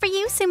protein for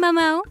you,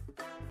 Sumomo.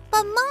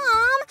 But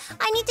Mom,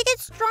 I need to get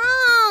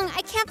strong.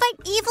 I can't fight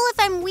evil if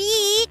I'm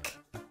weak.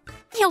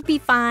 You'll be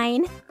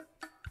fine.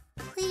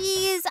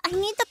 Please, I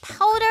need the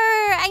powder.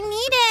 I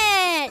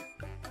need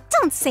it.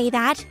 Don't say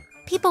that.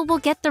 People will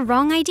get the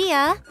wrong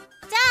idea.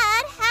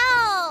 Dad,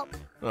 help!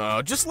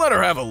 Oh, just let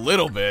her have a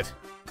little bit.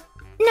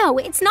 No,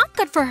 it's not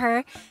good for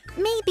her.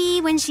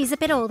 Maybe when she's a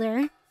bit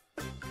older.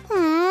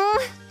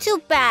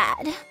 Too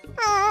bad.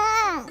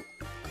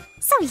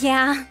 So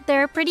yeah,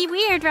 they're pretty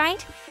weird,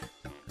 right?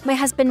 My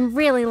husband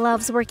really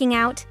loves working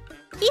out.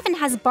 He even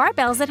has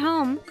barbells at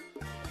home.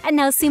 And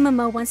now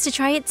Sumomo wants to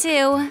try it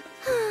too.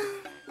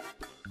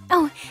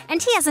 Oh,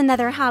 and he has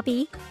another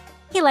hobby.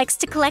 He likes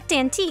to collect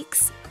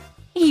antiques.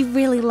 He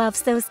really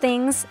loves those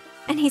things,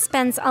 and he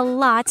spends a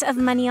lot of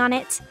money on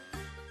it.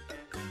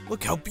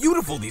 Look how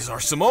beautiful these are,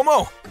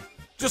 Sumomo!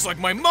 Just like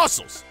my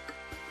muscles!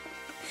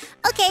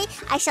 Okay,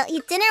 I shall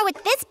eat dinner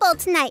with this bowl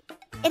tonight.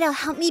 It'll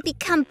help me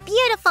become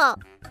beautiful.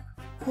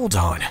 Hold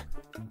on.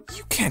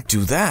 You can't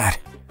do that.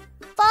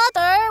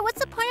 Father,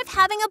 what's the point of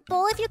having a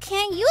bowl if you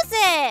can't use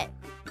it?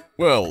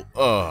 Well,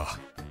 Well?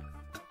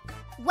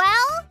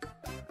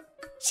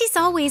 She's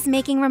always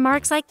making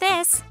remarks like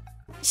this.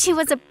 She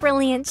was a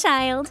brilliant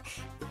child.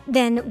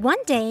 Then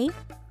one day,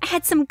 I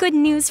had some good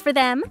news for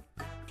them.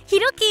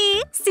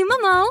 Hiroki,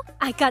 Sumomo,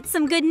 I got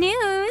some good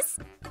news.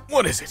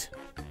 what is it?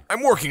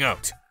 I'm working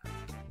out.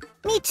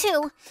 Me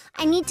too.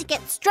 I need to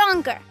get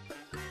stronger.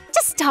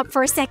 Just stop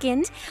for a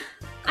second.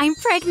 I'm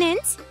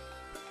pregnant.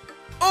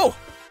 Oh!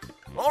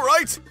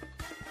 Alright!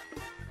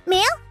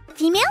 Male?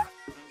 Female?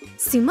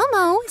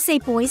 Sumomo, say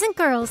boys and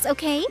girls,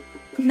 okay?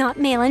 Not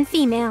male and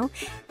female.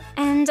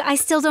 And I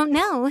still don't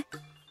know.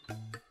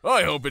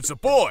 I hope it's a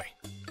boy.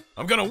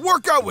 I'm gonna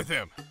work out with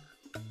him.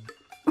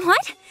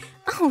 What?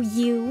 Oh,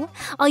 you.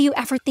 All you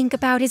ever think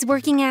about is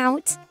working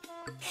out.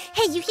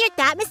 Hey, you hear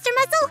that, Mr.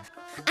 Muzzle?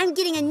 I'm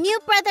getting a new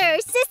brother or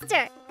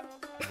sister.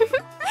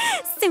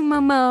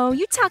 Sumomo,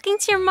 you talking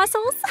to your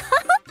muscles?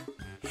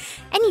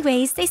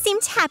 Anyways, they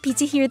seemed happy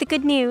to hear the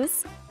good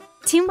news.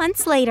 2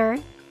 months later,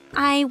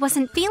 I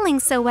wasn't feeling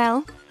so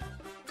well.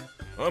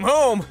 I'm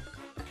home.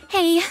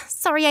 Hey,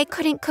 sorry I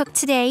couldn't cook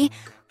today.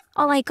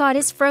 All I got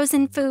is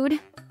frozen food.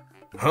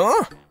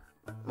 Huh?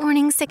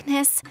 Morning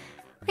sickness.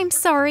 I'm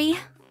sorry.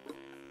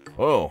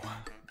 Oh,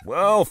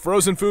 well,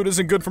 frozen food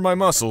isn't good for my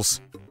muscles.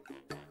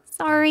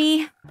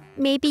 Sorry.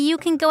 Maybe you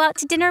can go out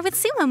to dinner with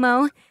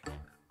Sumomo.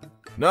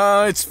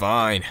 Nah, it's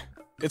fine.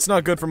 It's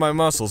not good for my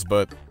muscles,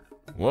 but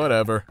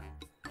whatever.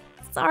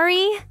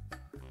 Sorry.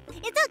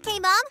 It's okay,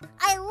 Mom.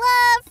 I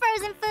love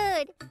frozen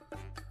food.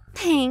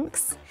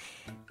 Thanks.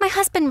 My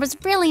husband was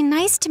really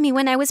nice to me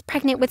when I was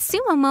pregnant with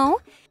Sumomo.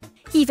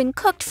 He even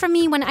cooked for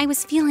me when I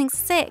was feeling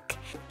sick.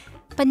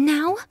 But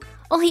now,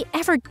 all he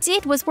ever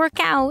did was work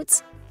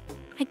out.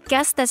 I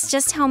guess that's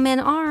just how men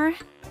are.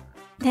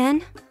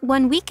 Then,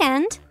 one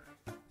weekend...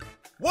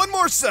 One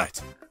more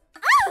set!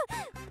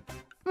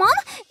 Mom,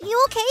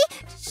 you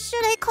okay?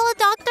 Should I call a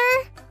doctor?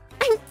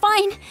 I'm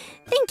fine.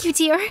 Thank you,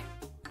 dear.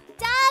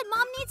 Dad,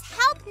 Mom needs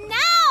help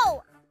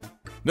now!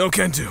 No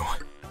can do.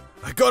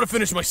 I gotta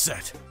finish my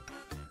set.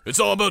 It's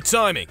all about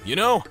timing, you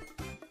know?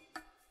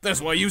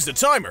 That's why I used a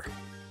timer.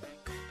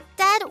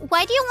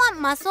 why do you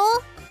want muscle?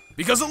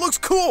 Because it looks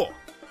cool!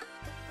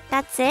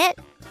 That's it?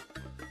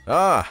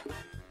 Yeah.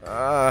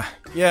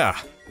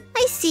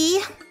 I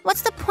see.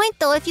 What's the point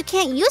though if you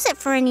can't use it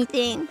for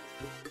anything?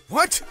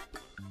 What?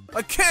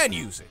 I can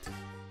use it.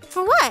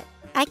 For what?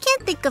 I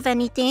can't think of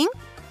anything.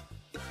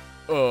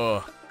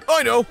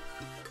 I know.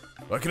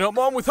 I can help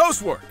Mom with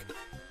housework.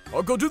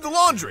 I'll go do the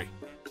laundry.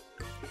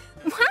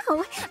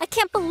 Wow, I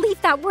can't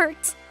believe that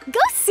worked. Go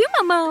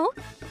Sumomo!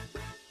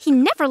 He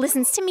never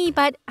listens to me,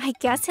 but I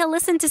guess he'll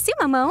listen to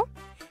Sumomo.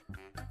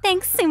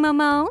 Thanks,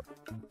 Sumomo.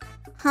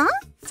 Huh?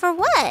 For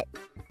what?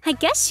 I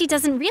guess she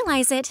doesn't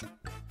realize it.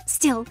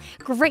 Still,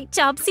 great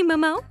job,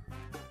 Sumomo.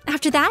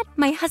 After that,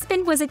 my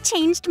husband was a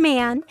changed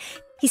man.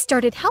 He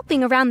started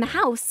helping around the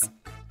house.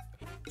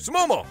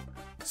 Sumomo,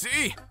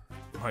 see?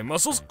 My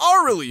muscles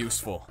are really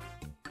useful.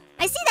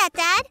 I see that,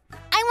 Dad.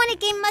 I want to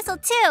gain muscle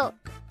too.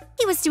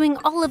 He was doing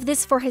all of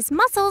this for his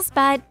muscles,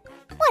 but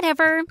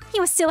whatever. He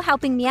was still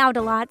helping me out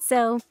a lot,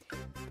 so...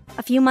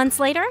 A few months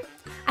later,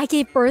 I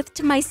gave birth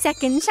to my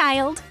second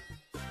child.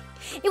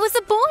 It was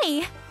a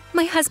boy.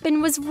 My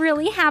husband was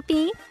really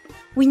happy.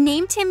 We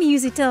named him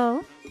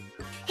Yuzuto.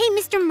 Hey,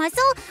 Mr.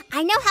 Muscle,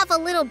 I now have a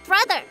little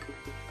brother.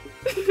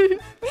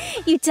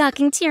 You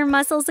talking to your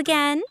muscles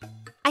again?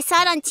 I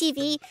saw it on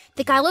TV.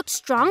 The guy looked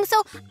strong,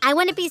 so I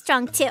want to be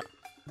strong too.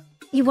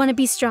 You want to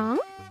be strong?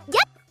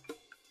 Yep.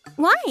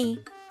 Why?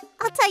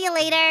 I'll tell you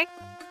later.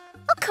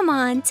 Oh, come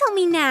on, tell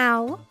me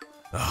now.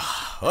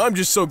 I'm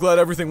just so glad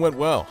everything went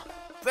well.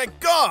 Thank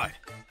God!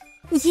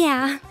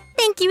 Yeah,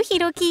 thank you,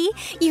 Hiroki.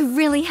 You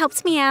really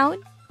helped me out.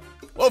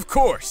 Of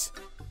course.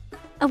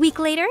 A week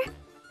later,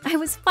 I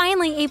was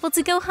finally able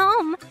to go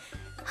home.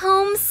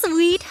 Home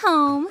sweet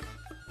home.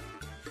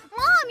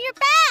 Mom, you're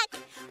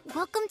back!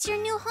 Welcome to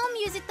your new home,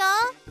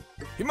 Yuzuto.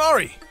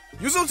 Himari,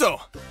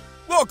 Yuzuto,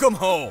 welcome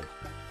home.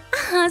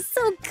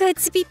 So good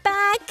to be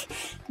back.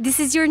 This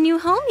is your new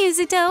home,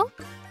 Yuzuto.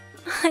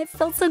 It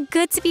felt so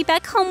good to be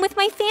back home with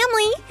my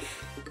family.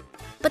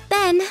 But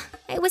then,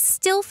 I was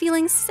still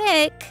feeling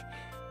sick.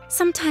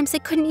 Sometimes I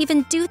couldn't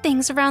even do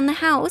things around the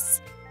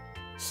house.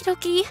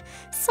 Hiroki,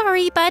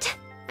 sorry, but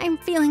I'm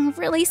feeling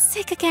really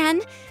sick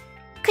again.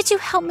 Could you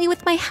help me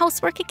with my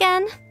housework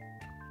again?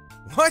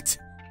 What?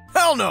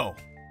 Hell no!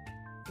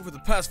 Over the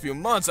past few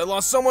months, I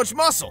lost so much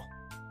muscle.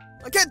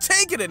 I can't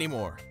take it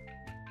anymore.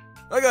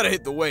 I gotta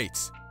hit the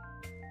weights.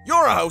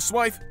 You're a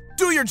housewife.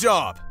 Do your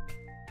job.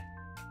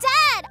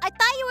 Dad, I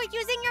thought you were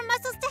using your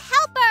muscles to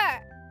help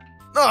her.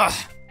 Ugh!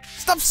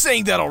 Stop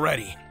saying that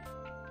already.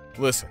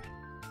 Listen,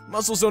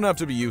 muscles don't have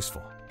to be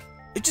useful.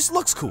 It just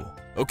looks cool,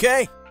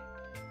 okay?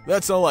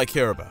 That's all I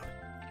care about.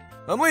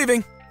 I'm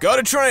leaving.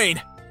 Gotta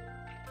train.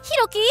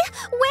 Hiroki,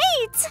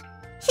 wait!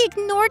 He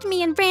ignored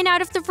me and ran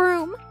out of the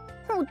room.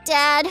 Oh,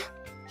 Dad.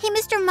 Hey,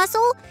 Mr.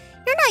 Muscle,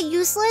 you're not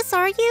useless,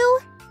 are you?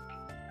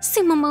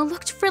 Sumomo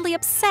looked really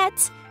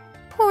upset.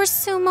 Poor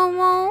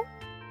Sumomo.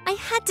 I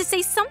had to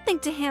say something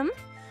to him.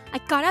 I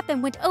got up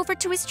and went over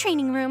to his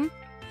training room.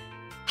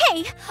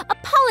 Hey,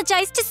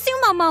 apologize to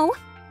Sumomo.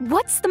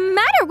 What's the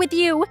matter with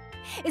you?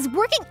 Is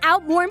working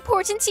out more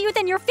important to you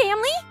than your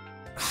family?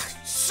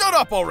 Shut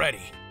up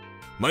already!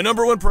 My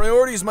 #1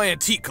 priority is my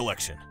antique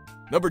collection.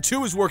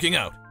 #2 is working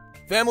out.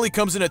 Family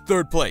comes in at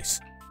 3rd place.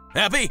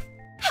 Happy?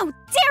 How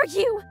dare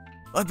you!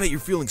 I bet you're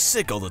feeling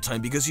sick all the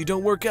time because you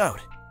don't work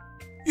out.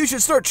 You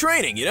should start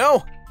training, you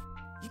know?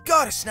 You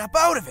gotta snap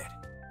out of it.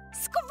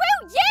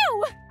 Screw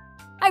you!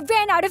 I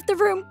ran out of the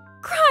room,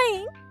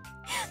 crying.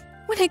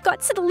 When I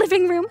got to the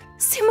living room,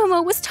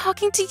 Sumomo was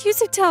talking to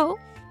Yuzuto.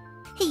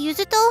 Hey,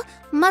 Yuzuto,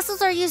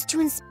 muscles are used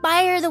to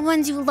inspire the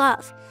ones you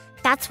love.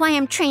 That's why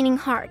I'm training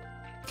hard.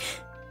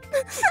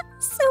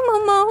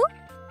 Sumomo,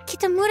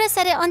 Kitamura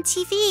said it on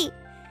TV.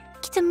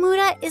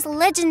 Kitamura is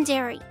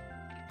legendary.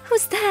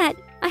 Who's that?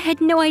 I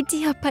had no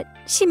idea, but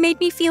she made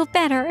me feel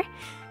better.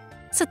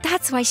 So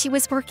that's why she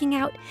was working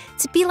out,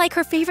 to be like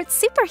her favorite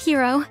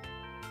superhero.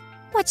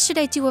 What should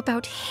I do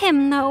about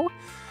him, though?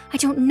 I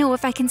don't know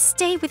if I can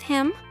stay with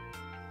him.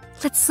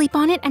 Let's sleep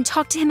on it and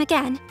talk to him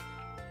again.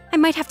 I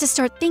might have to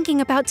start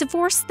thinking about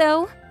divorce,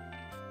 though.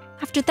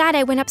 After that,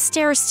 I went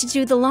upstairs to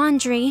do the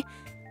laundry.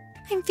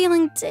 I'm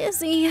feeling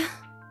dizzy.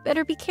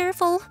 Better be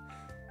careful.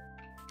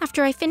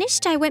 After I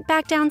finished, I went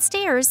back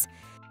downstairs.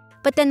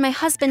 But then my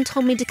husband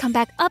told me to come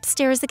back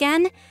upstairs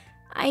again.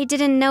 I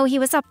didn't know he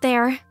was up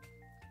there.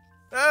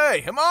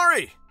 Hey,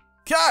 Himari!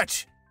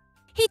 Catch!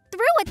 He threw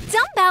a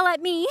dumbbell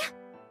at me!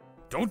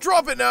 Don't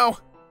drop it now!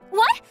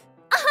 What?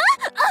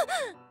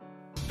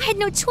 I had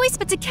no choice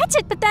but to catch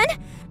it, but then...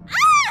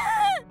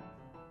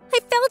 I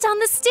fell down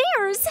the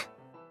stairs!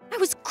 I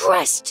was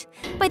crushed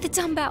by the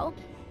dumbbell.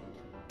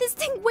 This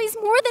thing weighs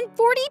more than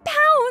 40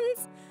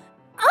 pounds!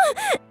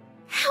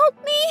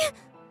 Help me!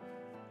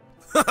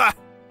 Haha!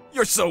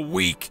 You're so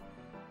weak!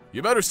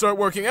 You better start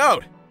working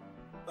out!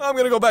 I'm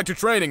gonna go back to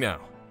training now.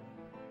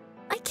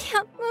 I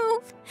can't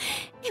move.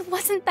 It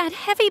wasn't that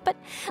heavy, but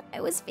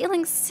I was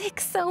feeling sick,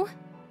 so...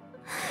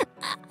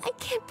 I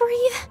can't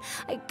breathe.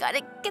 I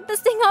gotta get this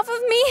thing off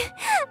of me.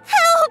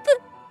 Help!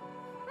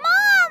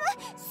 Mom!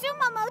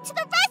 Sumomo to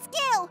the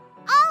rescue!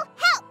 I'll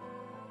help!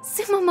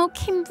 Sumomo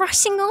came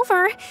rushing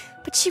over,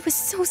 but she was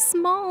so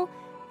small.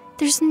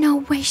 There's no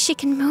way she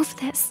can move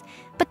this.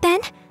 But then...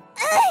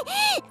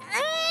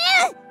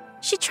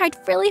 she tried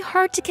really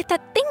hard to get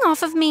that thing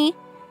off of me.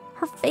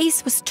 Her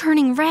face was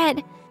turning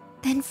red.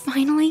 Then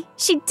finally,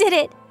 she did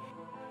it.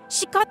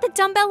 She got the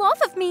dumbbell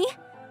off of me.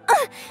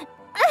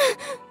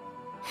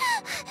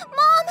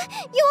 Mom,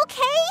 you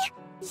okay?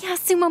 Yeah,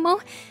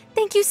 Sumomo.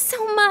 Thank you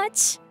so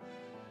much.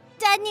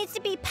 Dad needs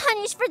to be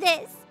punished for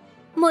this.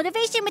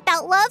 Motivation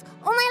without love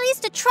only leads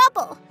to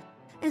trouble.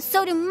 And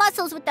so do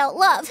muscles without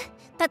love.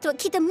 That's what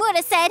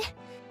Kitamura said.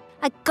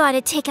 I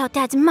gotta take out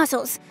Dad's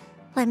muscles.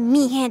 Let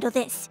me handle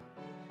this.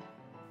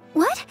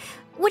 What?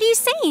 What are you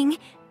saying?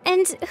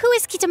 And who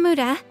is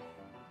Kitamura?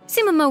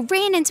 Sumomo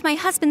ran into my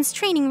husband's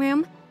training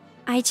room.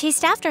 I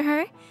chased after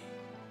her.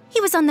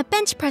 He was on the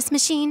bench press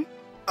machine.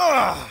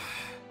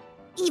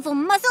 Evil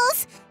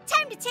muscles,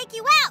 time to take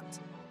you out.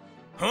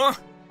 Huh?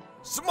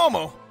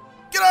 Sumomo,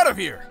 get out of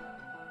here!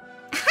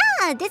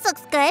 Ah, this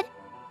looks good.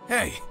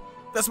 Hey,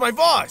 that's my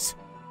vase!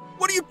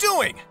 What are you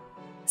doing?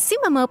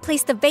 Sumomo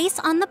placed the vase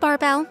on the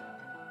barbell.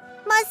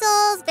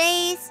 Muscles,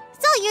 vase,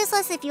 so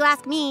useless if you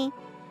ask me.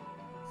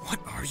 What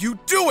are you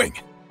doing?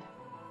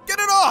 Get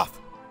it off!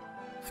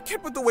 I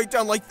can't put the weight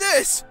down like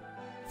this!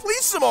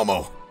 Please,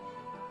 Sumomo!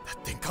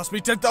 That thing cost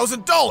me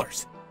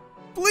 $10,000!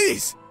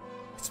 Please!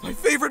 It's my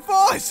favorite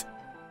vase!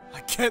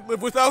 I can't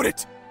live without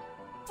it!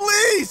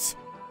 Please!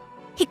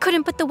 He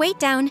couldn't put the weight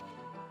down.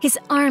 His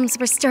arms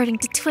were starting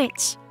to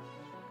twitch.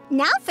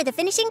 Now for the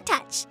finishing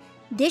touch.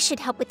 This should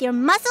help with your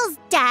muscles,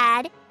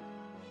 Dad.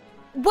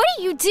 What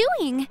are you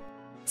doing?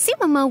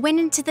 Sumomo went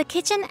into the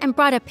kitchen and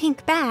brought a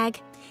pink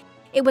bag.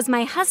 It was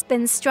my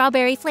husband's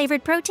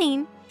strawberry-flavored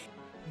protein.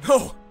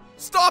 No!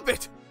 Stop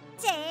it!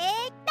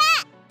 Take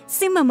that!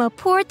 Sumomo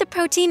poured the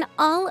protein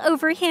all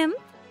over him.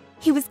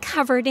 He was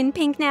covered in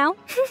pink now.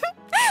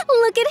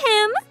 Look at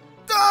him!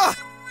 Ah!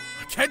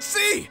 I can't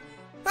see!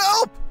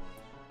 Help!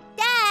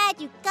 Dad,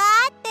 you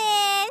got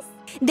this!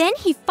 Then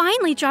he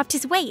finally dropped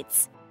his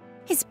weights.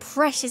 His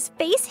precious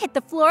face hit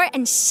the floor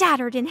and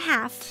shattered in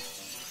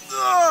half.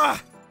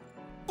 Ah!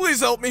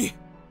 Please help me!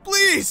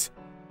 Please!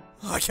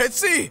 I can't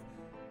see!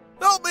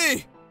 Help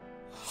me!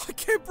 I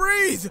can't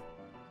breathe!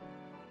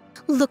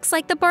 Looks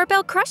like the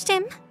barbell crushed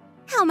him.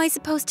 How am I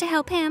supposed to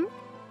help him?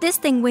 This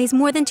thing weighs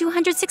more than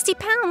 260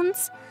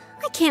 pounds.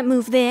 I can't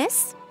move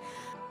this.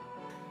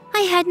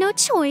 I had no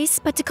choice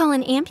but to call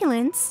an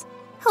ambulance.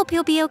 Hope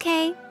he'll be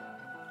okay.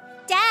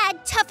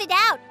 Dad, tough it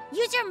out!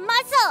 Use your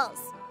muscles!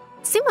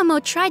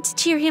 Sumomo tried to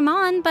cheer him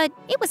on, but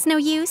it was no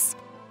use.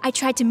 I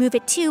tried to move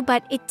it too,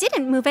 but it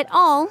didn't move at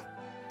all.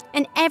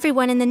 And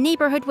everyone in the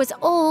neighborhood was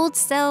old,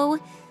 so...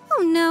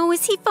 Oh no,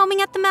 is he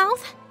foaming at the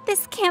mouth?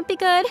 This can't be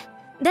good.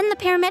 Then the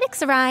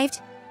paramedics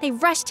arrived. They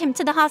rushed him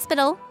to the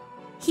hospital.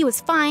 He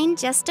was fine,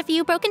 just a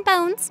few broken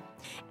bones.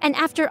 And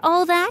after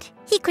all that,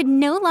 he could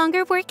no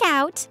longer work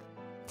out.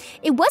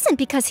 It wasn't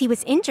because he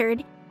was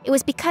injured. It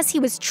was because he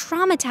was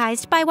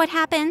traumatized by what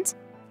happened.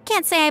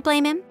 Can't say I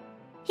blame him.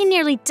 He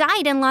nearly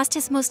died and lost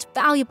his most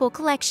valuable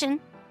collection.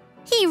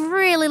 He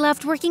really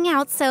loved working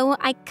out, so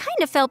I kind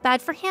of felt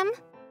bad for him.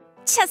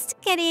 Just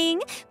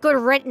kidding.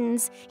 Good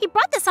riddance. He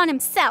brought this on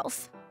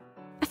himself.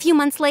 A few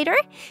months later,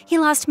 he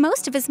lost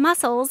most of his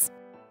muscles.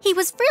 He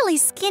was really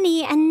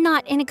skinny and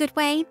not in a good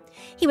way.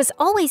 He was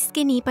always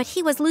skinny, but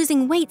he was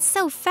losing weight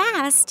so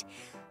fast.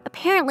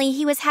 Apparently,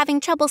 he was having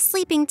trouble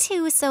sleeping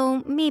too,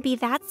 so maybe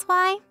that's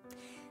why.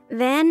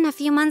 Then, a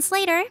few months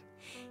later,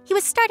 he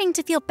was starting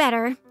to feel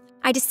better.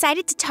 I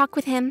decided to talk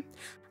with him.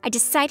 I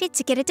decided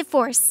to get a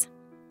divorce.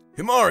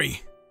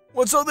 Himari,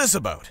 what's all this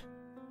about?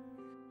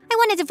 I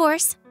want a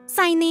divorce.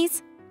 Sign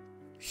these.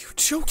 You're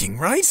joking,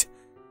 right?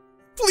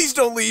 Please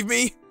don't leave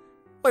me.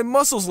 My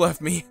muscles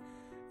left me.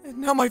 And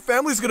now my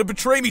family's gonna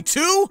betray me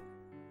too?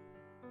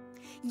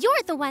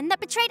 You're the one that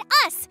betrayed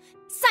us!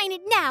 Sign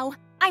it now!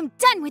 I'm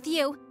done with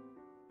you!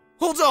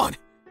 Hold on!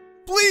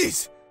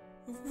 Please!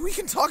 We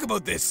can talk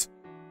about this!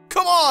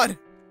 Come on!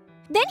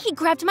 Then he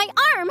grabbed my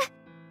arm!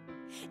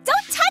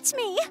 Don't touch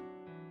me!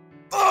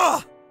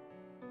 Ugh!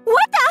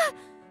 What the?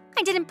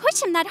 I didn't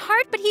push him that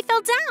hard, but he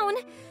fell down.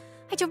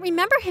 I don't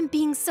remember him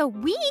being so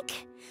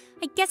weak.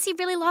 I guess he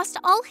really lost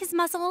all his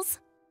muscles.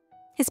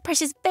 His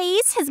precious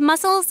face, his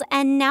muscles,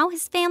 and now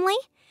his family.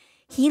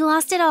 He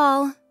lost it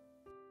all.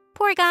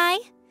 Poor guy.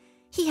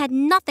 He had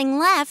nothing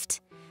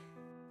left.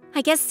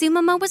 I guess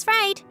Sumomo was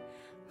right.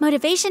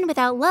 Motivation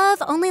without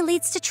love only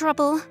leads to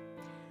trouble.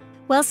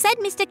 Well said,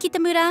 Mr.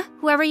 Kitamura,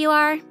 whoever you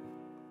are.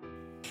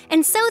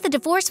 And so the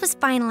divorce was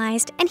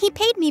finalized, and he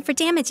paid me for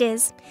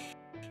damages.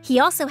 He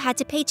also had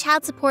to pay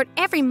child support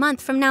every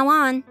month from now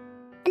on.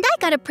 And I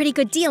got a pretty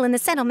good deal in the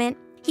settlement.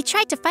 He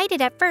tried to fight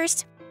it at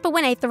first, but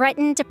when I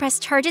threatened to press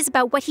charges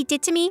about what he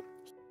did to me,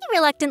 he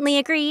reluctantly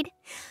agreed.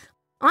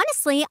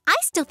 Honestly, I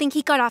still think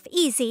he got off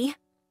easy.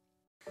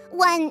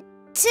 1,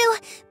 2,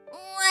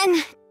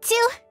 1,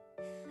 2.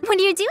 What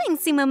are you doing,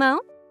 Sumomo?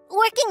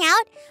 Working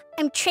out.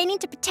 I'm training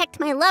to protect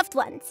my loved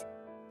ones.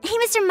 Hey,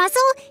 Mr.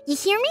 Muscle, you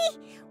hear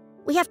me?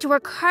 We have to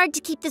work hard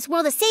to keep this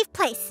world a safe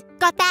place.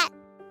 Got that?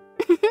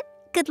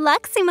 Good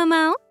luck,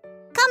 Sumomo.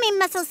 Call me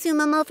Muscle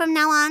Sumomo from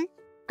now on.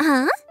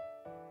 Huh?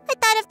 I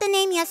thought of the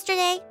name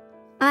yesterday.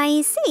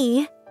 I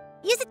see.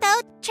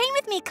 Yuzito, train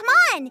with me, come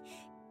on!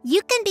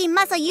 You can be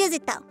Muscle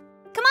Yuzito.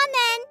 Come on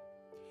then!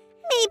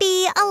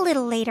 Maybe a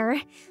little later.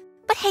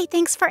 But hey,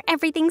 thanks for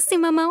everything,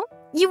 Sumomo.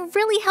 You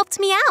really helped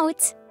me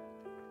out.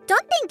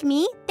 Don't thank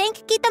me,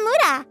 thank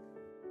Kitamura.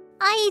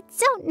 I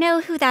don't know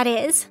who that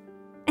is.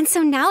 And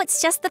so now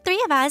it's just the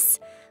three of us.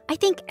 I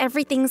think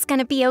everything's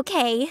gonna be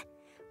okay.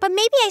 But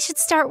maybe I should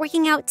start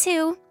working out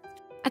too.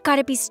 I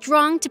gotta be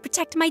strong to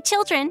protect my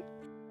children.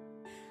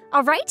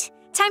 All right,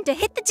 time to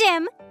hit the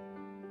gym.